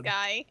really Plain good.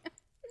 Sky.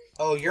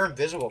 Oh, you're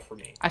invisible for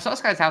me. I saw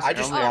Sky's house I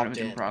just earlier and it walked was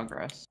in in.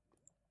 progress.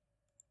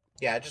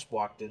 Yeah, I just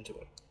walked into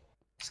it.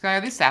 Sky,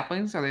 are these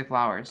saplings or are they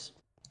flowers?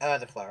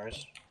 The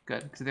flowers.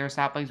 Good, because if they were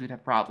saplings, we'd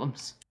have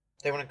problems.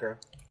 They want to grow.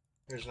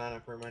 There's not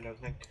enough room, I don't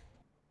think.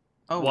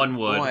 Oh, One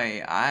wood.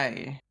 boy,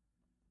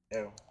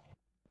 Oh.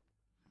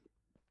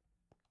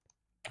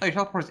 Oh, your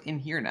teleport's in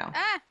here now.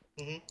 Ah!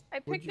 Mm-hmm. I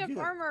What'd picked you up get?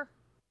 armor.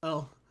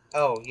 Oh.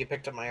 Oh, you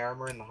picked up my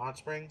armor in the hot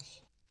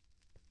springs?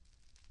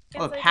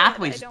 Oh, the I did.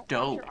 pathway's I don't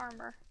dope. want your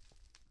armor.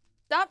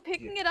 Stop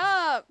picking it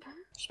up!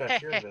 Especially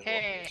you're invisible.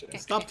 Casey.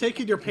 Stop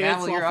taking your Yeah,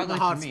 pants well, you're off in the ugly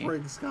hot to me.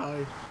 spring,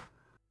 Sky.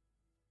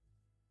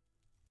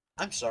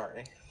 I'm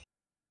sorry.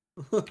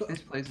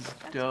 This place is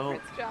That's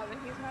dope. Frit's job, and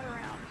he's not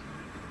around.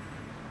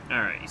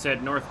 Alright, you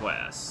said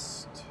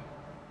northwest.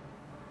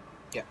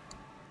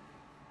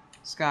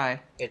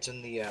 Sky, It's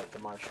in the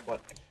marsh.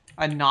 What?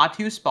 a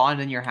Natu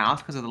spawned in your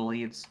house because of the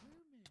leaves.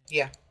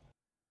 Yeah.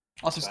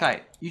 Also, Fine.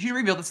 Sky, you should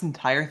rebuild this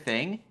entire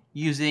thing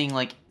using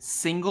like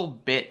single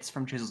bits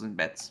from chisels and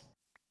bits.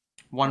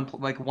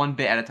 One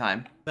bit at a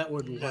time. That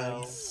would No.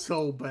 lag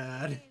so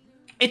bad.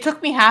 It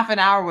took me half an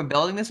hour when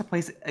building this to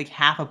place like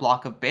half a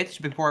block of bits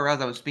before I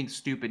realized I was being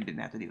stupid and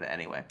didn't have to do that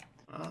anyway.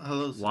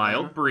 Hello,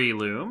 Wild Savannah.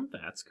 Breloom.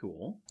 That's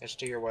cool. It's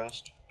to your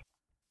west.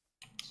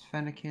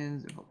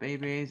 Fennekin's,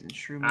 babies, and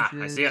shroomishes.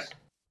 Ah, I see it.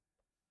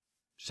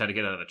 Just had to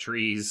get out of the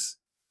trees.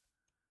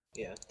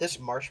 Yeah. This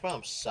marsh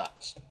biome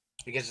sucks.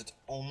 Because it's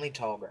only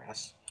tall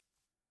grass.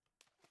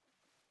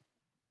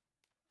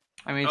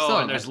 I mean, it's Oh, still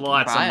and a there's nice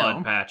lots of biome.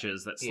 mud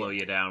patches that slow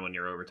Yeah. you down when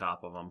you're over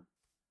top of them.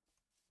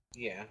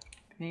 Yeah.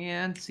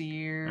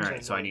 Fancier.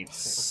 Alright, so I need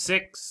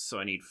 6, so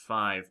I need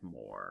 5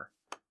 more.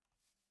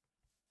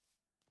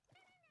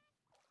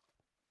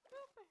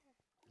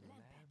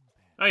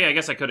 Oh yeah, I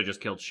guess I could have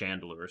just killed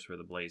chandelures for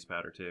the blaze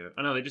powder too.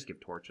 Oh no, they just give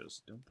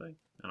torches, don't they?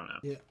 I don't know.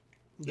 Yeah.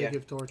 They Yeah,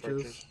 give torches.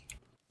 torches.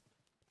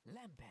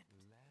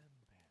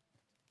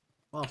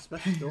 Wow,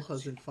 Spec still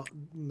hasn't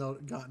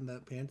gotten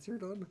that Panzer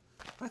done.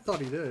 I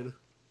thought he did.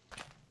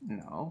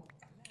 No.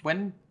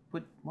 When?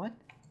 What?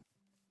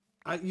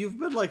 You've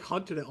been like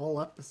hunting it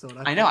all episode.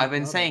 I know, thought I've you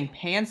been got saying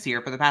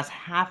Panseer for the past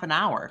half an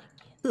hour.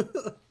 it.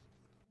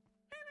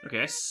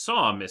 Okay, I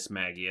saw Miss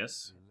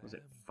Magius. Was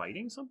it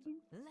fighting something?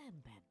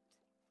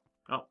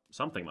 Oh,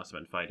 something must have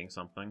been fighting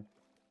something.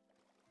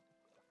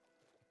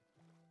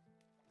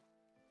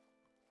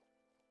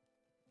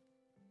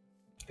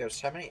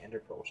 Ghost, how many ender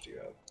pearls do you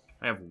have?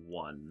 I have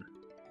 1.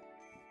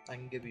 I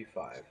can give you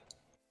 5.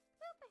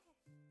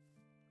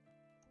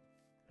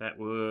 That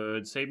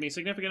would save me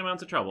significant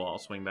amounts of trouble. I'll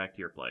swing back to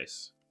your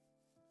place.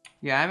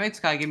 Yeah, I made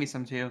Sky give me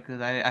some too, because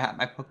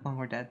my Pokemon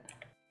were dead.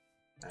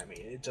 I mean,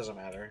 it doesn't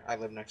matter. I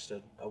live next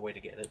to a way to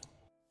get it.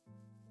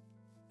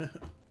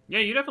 Yeah,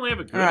 you definitely have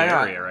a good Alright,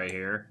 area right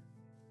here.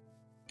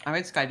 I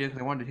made Sky do it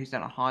because I wanted to chase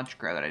down a haunch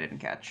grow that I didn't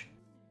catch.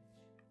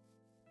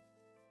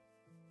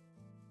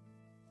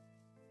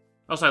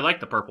 Also, I like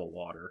the purple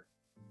water.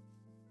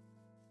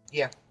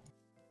 Yeah.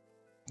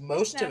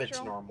 Most of it's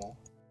Natural. normal,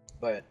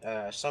 but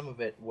some of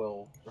it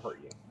will hurt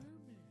you.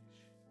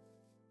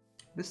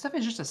 This stuff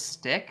is just a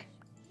stick?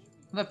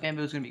 I thought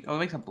bamboo's gonna be. Oh, it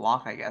makes a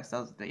block, I guess.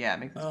 Yeah, it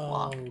makes a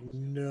block. Oh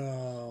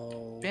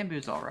no.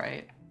 Bamboo's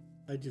alright.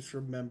 I just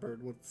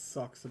remembered what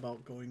sucks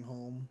about going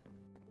home.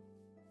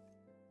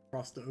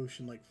 Crossed the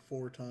ocean like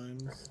 4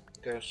 times.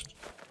 Ghost.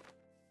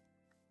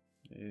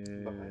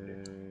 Yeah.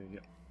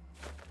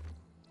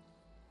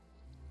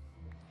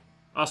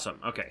 Awesome.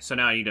 Okay, so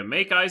now I need to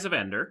make Eyes of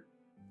Ender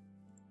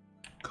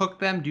Cook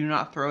them, do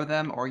not throw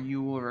them, or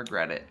you will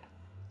regret it.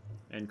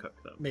 and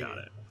cook them. Maybe. Got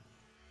it.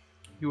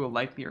 You will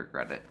likely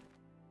regret it.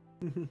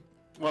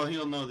 Well,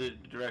 he'll know the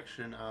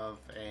direction of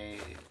a.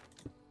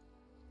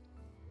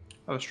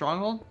 Oh,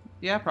 stronghold?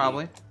 Yeah,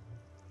 probably.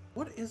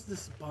 What is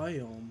this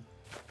biome?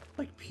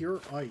 Like pure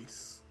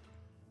ice.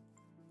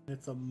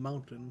 It's a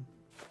mountain.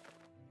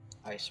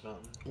 Ice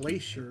Mountain.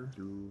 Glacier.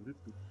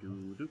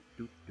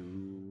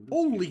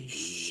 Holy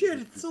shit,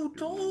 it's so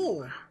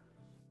tall!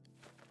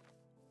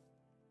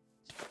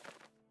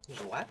 There's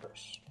a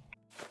Lapras.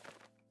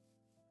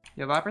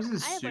 Yeah, Lapras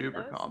is I have one of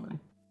super those. common.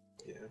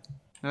 Yeah.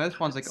 No, this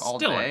one's like all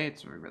Still- day.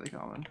 It's really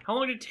common. How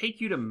long did it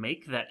take you to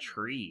make that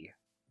tree?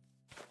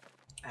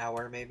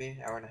 Hour maybe,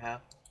 hour and a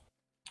half.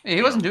 Yeah,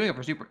 he wasn't doing it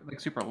for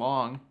super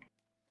long.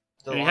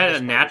 The And you had a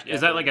longest part was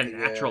is that like a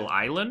definitely the, natural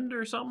island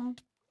or something?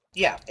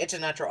 Yeah, it's a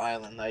natural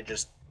island. I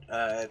just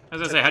I was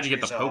gonna took say, how'd you get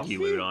the trees off.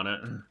 Pokeloot on it?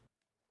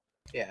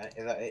 Yeah,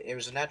 it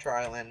was a natural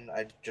island.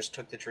 I just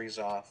took the trees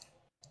off,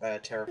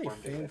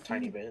 terraformed it a fancy.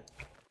 tiny bit,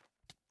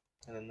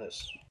 and then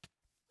this.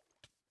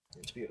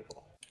 It's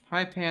beautiful.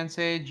 Hi,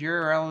 Pansage.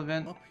 You're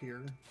irrelevant. Up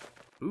here.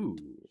 Ooh,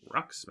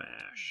 Rock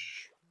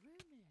Smash.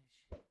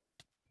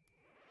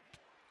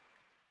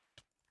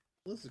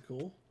 This is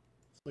cool.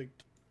 It's like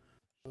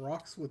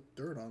rocks with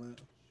dirt on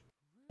it.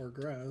 Or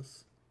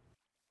grass.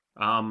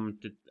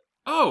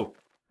 Oh!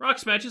 Rock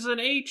Smash is an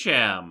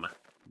HM!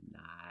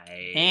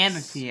 Nice. And a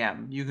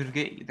TM. You could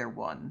get either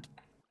one.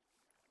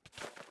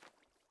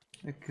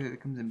 It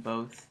comes in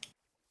both.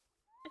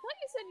 I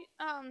thought you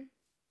said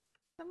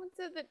someone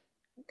said that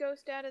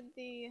Ghost added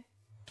the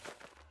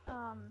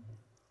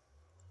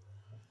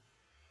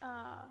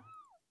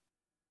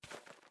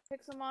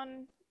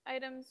Pixelmon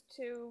items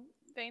to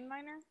Vein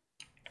Miner.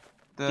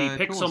 The tools, yeah.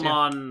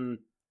 Pixelmon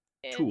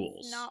It's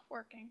tools. not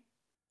working.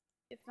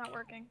 It's not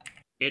working.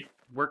 It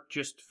worked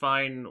just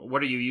fine.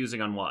 What are you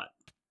using on what?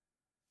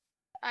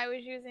 I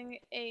was using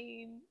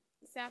a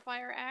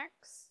sapphire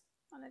axe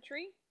on a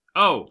tree.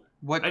 Oh,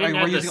 What I didn't are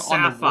add you the using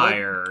on the wood?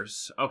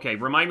 sapphires. Okay,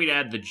 remind me to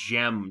add the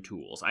gem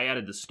tools. I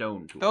added the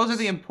stone tools. Those are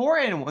the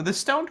important ones. The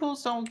stone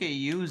tools don't get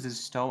used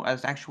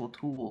as actual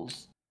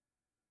tools.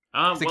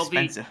 It's well,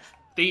 expensive.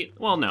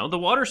 no, the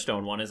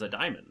Waterstone one is a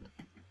diamond.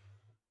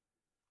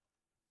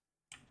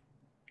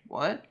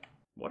 What?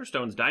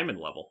 Waterstone's diamond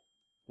level.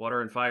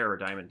 Water and fire are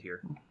diamond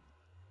tier.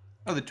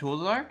 Oh, the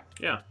tools are?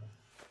 Yeah.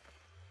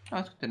 Oh,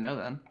 that's good to know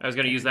then. I was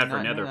going to use that for Did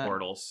not know nether that.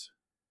 portals.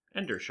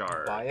 Ender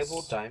shards.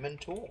 Viable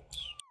diamond tools.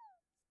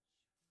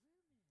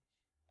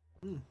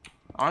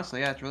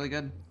 Honestly, yeah, it's really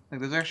good.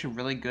 Like, those are actually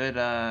really good.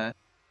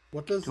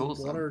 What does the Tools,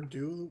 though. water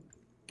do?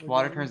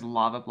 Water again? turns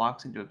lava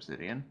blocks into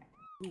obsidian.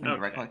 When you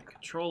right Okay. click.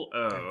 Control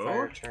And O.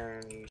 fire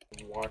turns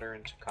water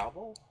into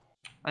cobble.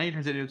 I need to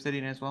turn it into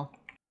obsidian as well.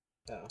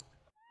 Oh.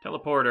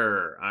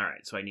 Teleporter.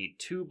 Alright, so I need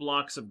 2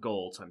 blocks of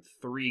gold, so I'm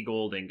 3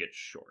 gold ingots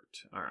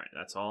short. Alright,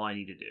 that's all I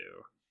need to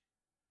do.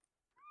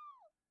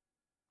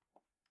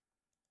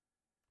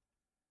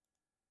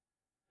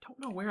 Don't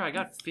know where I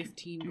got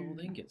 15 gold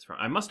ingots from.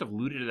 I must have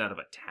looted it out of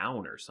a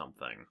town or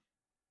something.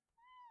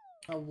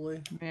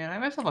 Probably. Man, I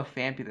myself a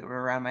Fampy that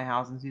were around my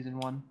house in season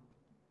 1.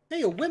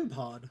 Hey, a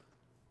Wimpod.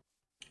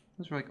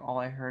 Those were like all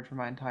I heard for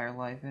my entire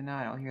life, and now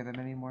I don't hear them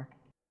anymore.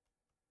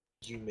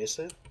 Did you miss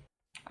it?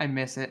 I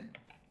miss it.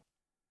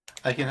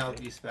 I can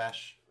help you,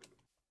 Smash.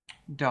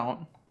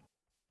 Don't.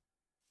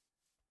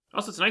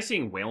 Also, it's nice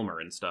seeing Whalmer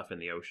and stuff in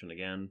the ocean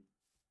again.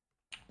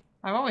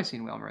 I've always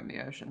seen Wilmer in the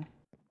ocean.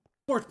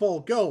 Sports Ball,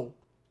 go!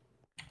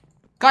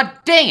 God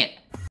dang it!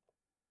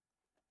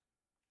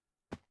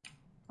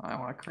 I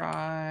want to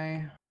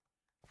cry.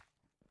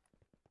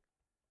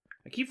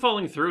 I keep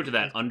falling through to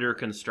that under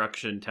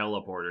construction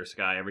teleporter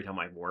sky every time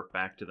I warp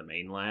back to the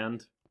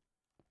mainland.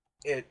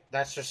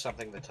 That's just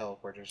something the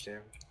teleporters do.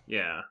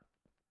 Yeah.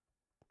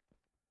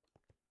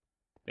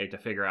 I have to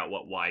figure out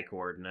what Y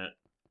coordinate.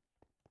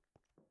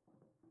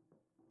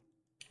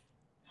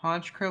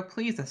 Honchcrow,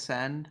 please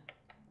ascend.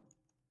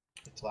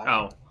 It's like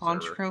Oh, server.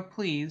 Honchcrow,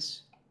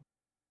 please.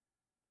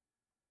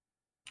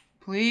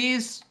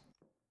 Please?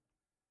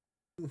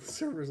 The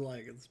server's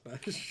lagging,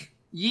 Smash.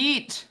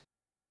 Yeet!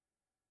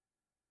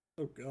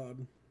 Oh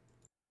god.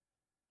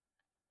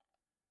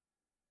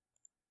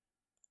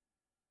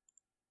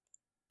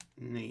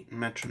 Neat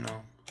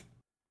metronome.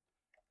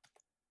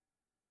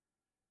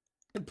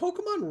 Can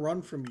Pokemon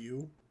run from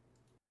you?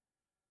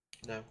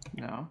 No.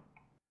 No.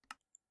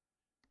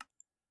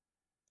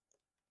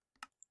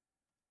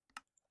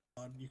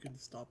 God, you can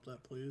stop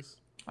that, please.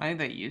 I think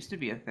that used to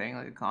be a thing,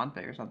 like a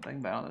config or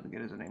something, but I don't think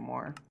it is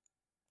anymore.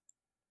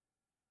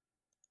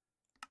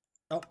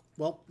 Oh,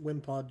 well,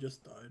 Wimpod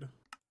just died.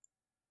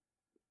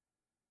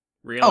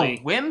 Really?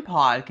 Oh,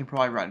 Wimpod can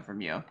probably run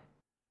from you.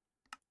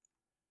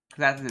 'Cause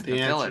that's its The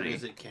answer ability.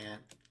 is it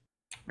can't.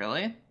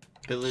 Really?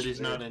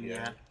 Ability's not in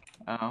Yeah. yet.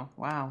 Oh,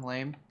 wow,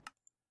 lame.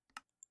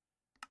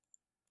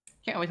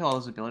 Can't wait till all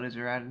those abilities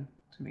are added.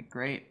 It's gonna be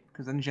great,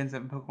 because then Gen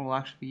 7 Pokemon will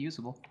actually be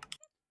usable.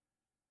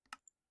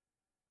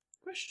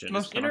 Question.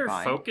 Most Is of them are Inner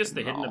fine, Focus but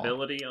the not hidden all.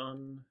 ability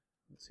on...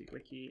 Let's see,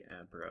 Wiki,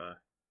 Abra...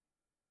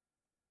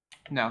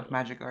 No,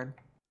 Magic Guard.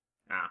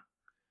 Ah.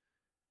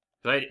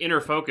 So I had Inner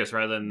Focus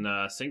rather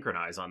than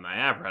Synchronize on the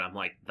Abra, and I'm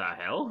like, the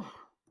hell?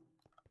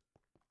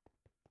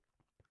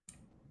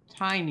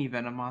 Tiny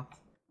Venomoth.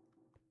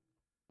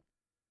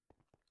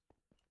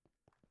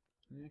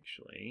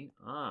 Actually,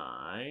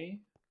 I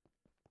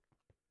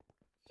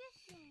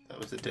That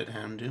was a dead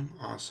Houndoom.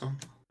 Awesome.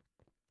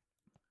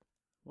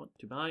 Want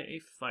to buy a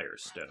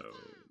Firestone.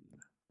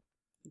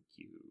 Thank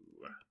you.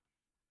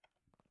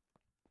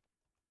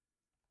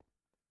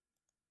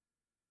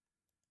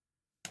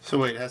 So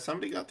wait, has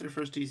somebody got their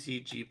first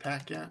TCG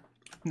pack yet?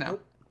 No.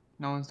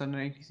 No one's done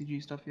any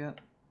TCG stuff yet.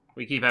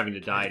 We keep having to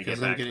die to Because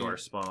get I'm back getting- to our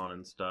spawn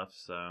and stuff,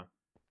 so...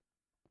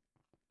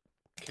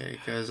 Okay,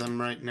 because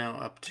I'm right now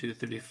up to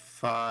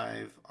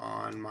 35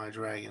 on my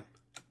dragon.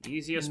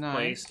 Easiest Nice.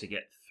 place to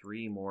get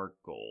 3 more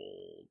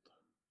gold.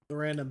 The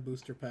random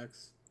booster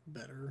pack's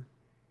better.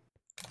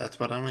 That's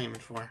what I'm aiming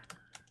for.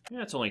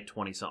 Yeah, it's only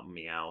 20-something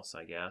meows,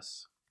 I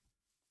guess.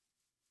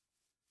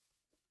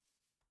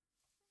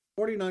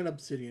 49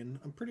 obsidian.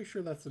 I'm pretty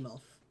sure that's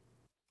enough.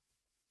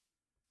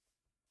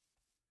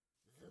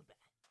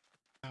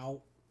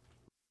 Ow.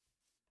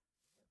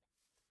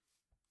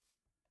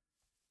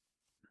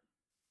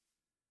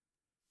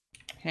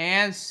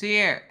 Can't see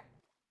it.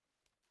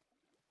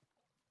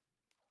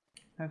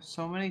 I have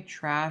so many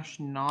trash,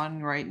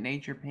 non-right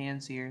nature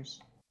pansiers.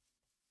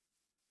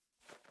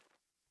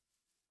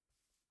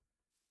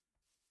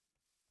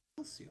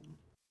 Calcium.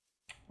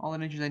 All the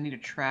natures I need are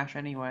trash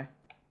anyway.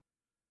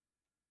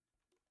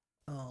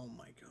 Oh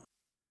my god.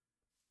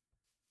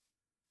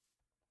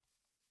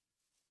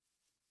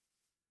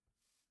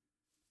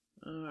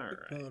 Alright,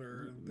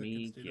 Powder let that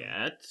me gets data.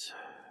 get...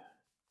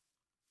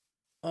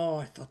 Oh,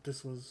 I thought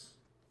this was...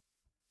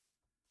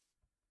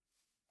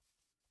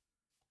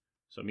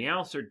 So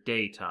meows are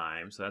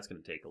daytime, so that's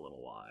going to take a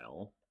little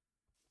while.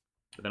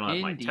 But then I'll have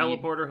Indeed. my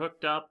teleporter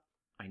hooked up.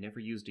 I never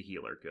used a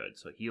healer good,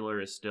 so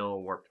healer is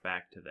still warped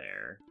back to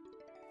there.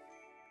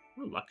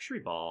 Ooh, luxury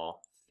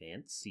ball.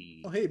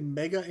 Fancy. Oh, hey,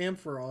 Mega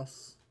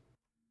Ampharos.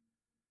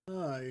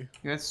 Hi.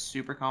 Yeah, that's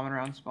super common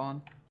around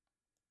spawn.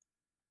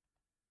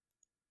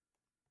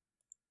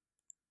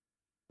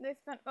 They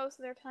spent most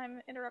of their time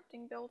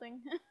interrupting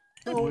building.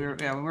 When Oh, we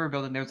were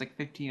building, there was like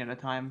 15 at a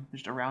time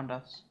just around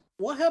us.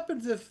 what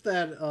happens if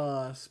that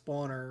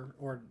spawner,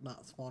 or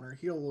not spawner,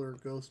 healer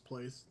ghost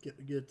place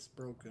gets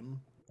broken?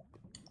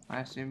 I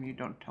assume you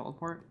don't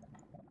teleport.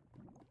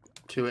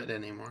 To it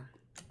anymore.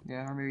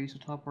 Yeah, or maybe you still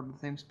teleport to the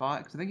same spot.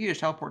 Because I think you just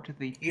teleport to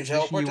the You position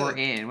teleport you to were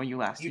the- in when you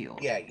last You, healed.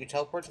 yeah, you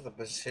teleport to the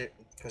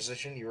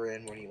position you were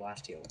in when you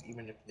last healed,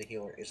 even if the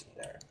healer isn't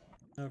there.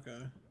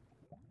 Okay.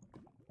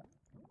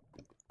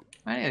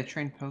 I need to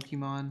train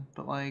Pokemon,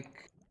 but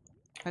like,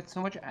 that's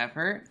so much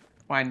effort.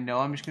 When I know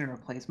I'm just gonna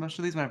replace most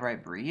of these whenever I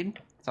breed.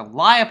 It's a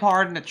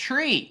Liepard in a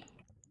tree.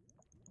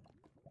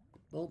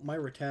 Well, my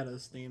Rattata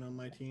is staying on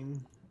my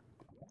team.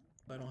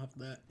 I don't have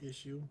that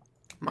issue.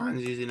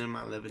 Mine's using in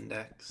my living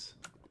decks.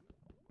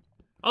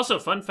 Also,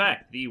 fun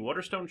fact, the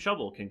Waterstone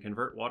shovel can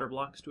convert water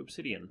blocks to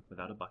obsidian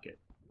without a bucket.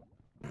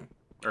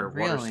 Or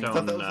Really? Waterstone I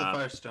thought that was the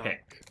Firestone.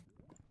 pick.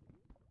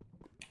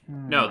 I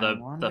No, the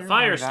wonder why that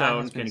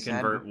Firestone has been can said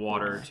convert before.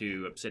 water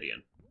to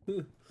obsidian.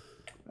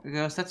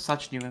 Ghost, that's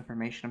such new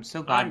information. I'm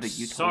so glad I'm that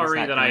you told us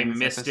sorry that I during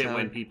this missed it when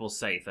episode. people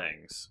say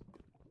things.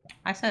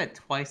 I said it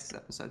twice this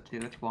episode too.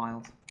 It's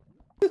wild.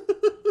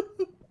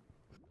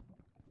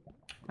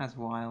 That's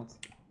wild.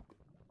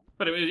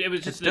 But it was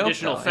It's just an dope,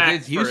 additional though. fact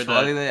It's useful,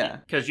 for the... yeah.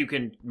 Because you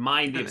can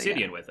mine the Yeah.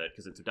 obsidian with it,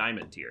 because it's a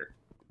diamond tier.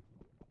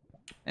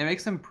 It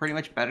makes them pretty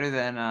much better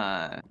than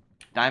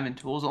diamond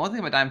tools. The only thing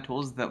about diamond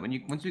tools is that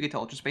once we get to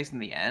ultra space in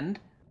the end,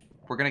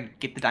 we're gonna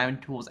get the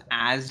diamond tools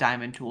as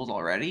diamond tools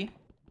already.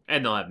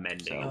 And they'll have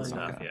mending So, and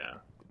stuff, okay. yeah.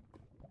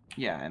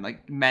 Yeah, and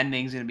like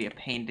mending's gonna be a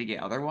pain to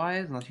get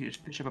otherwise, unless you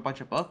just fish up a bunch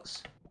of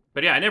books.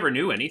 But yeah, I never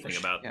knew anything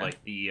about Yeah.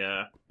 like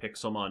the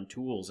Pixelmon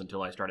tools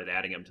until I started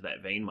adding them to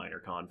that vein miner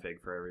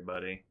config for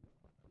everybody.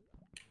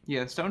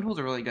 Yeah, stone tools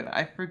are really good.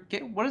 I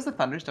forget, what does the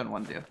thunderstone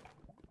one do?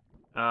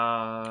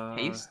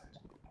 Haste?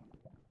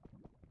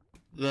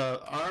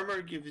 The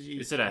armor gives you.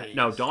 Is it a haste.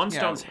 no?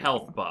 Dawnstone's Yeah.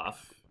 health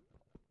buff.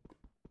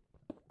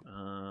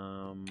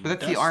 But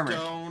that's the armor.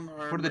 Duststone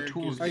What are the armor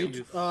tools gives Are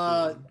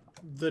do? you you,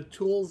 the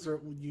tools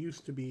are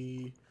used to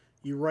be,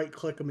 you right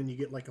click them and you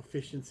get like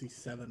efficiency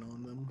 7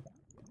 on them.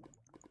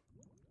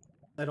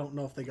 I don't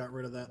know if they got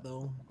rid of that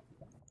though.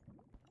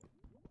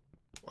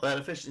 Well, that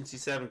efficiency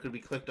 7 could be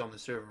clicked on the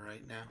server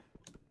right now.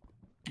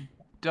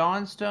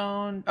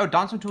 Dawnstone. Oh,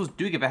 Dawnstone tools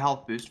do give a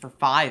health boost for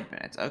 5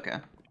 minutes. Okay.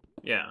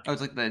 Yeah. Oh,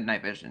 it's like the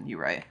night vision. You're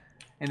right.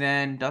 And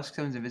then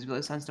Duskstone's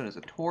invisibility. Sunstone is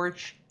a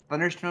torch.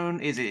 Thunderstone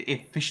is a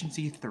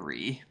efficiency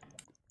 3.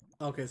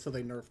 Okay, so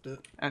they nerfed it.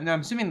 No,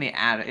 I'm assuming it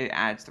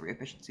adds 3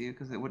 efficiency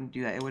because it wouldn't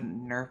do that. It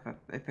wouldn't nerf a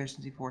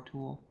efficiency 4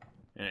 tool.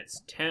 And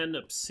it's 10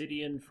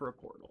 obsidian for a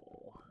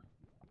portal.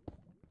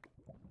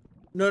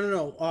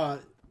 No.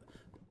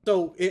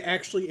 So it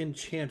actually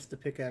enchants the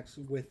pickaxe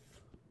with.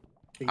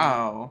 The,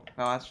 Oh,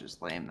 well, that's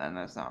just lame then.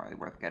 That's not really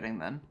worth getting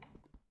then.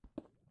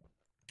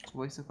 It's a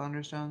waste of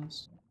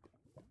Thunderstones.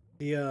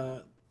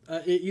 The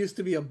it used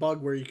to be a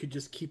bug where you could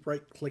just keep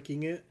right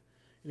clicking it,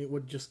 and it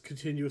would just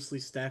continuously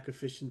stack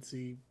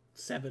efficiency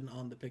 7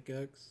 on the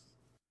pickaxe.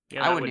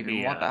 Yeah, I that wouldn't would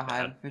even be, want that high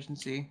bad. of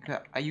efficiency. 'Cause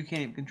you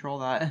can't even control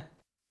that.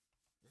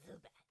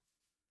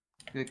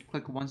 You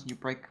click once and you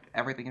break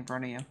everything in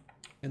front of you.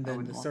 And I then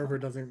wouldn't the want server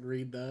doesn't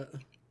read that.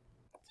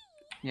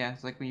 Yeah,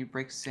 it's like when you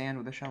break sand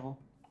with a shovel.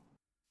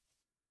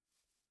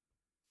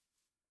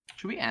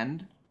 Should we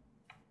end?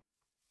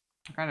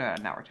 We're kind of at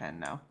an hour 10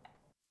 now.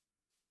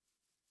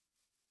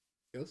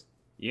 Ghost?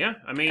 Yeah,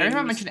 I mean... Every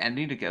time I mention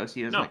ending to Ghost,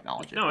 he doesn't No,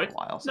 acknowledge it no, for a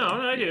while. So.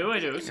 No, I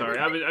do. Sorry,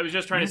 I was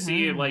just trying to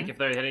see like mhm. if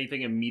there had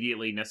anything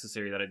immediately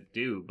necessary that I'd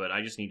do, but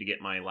I just need to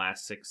get my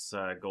last 6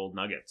 gold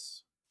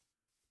nuggets.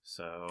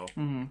 So...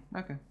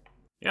 Okay.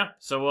 Yeah,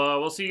 so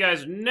we'll see you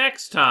guys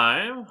next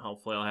time.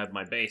 Hopefully I'll have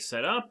my base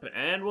set up,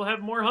 and we'll have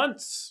more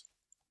hunts.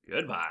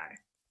 Goodbye.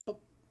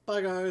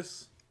 Bye,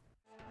 guys.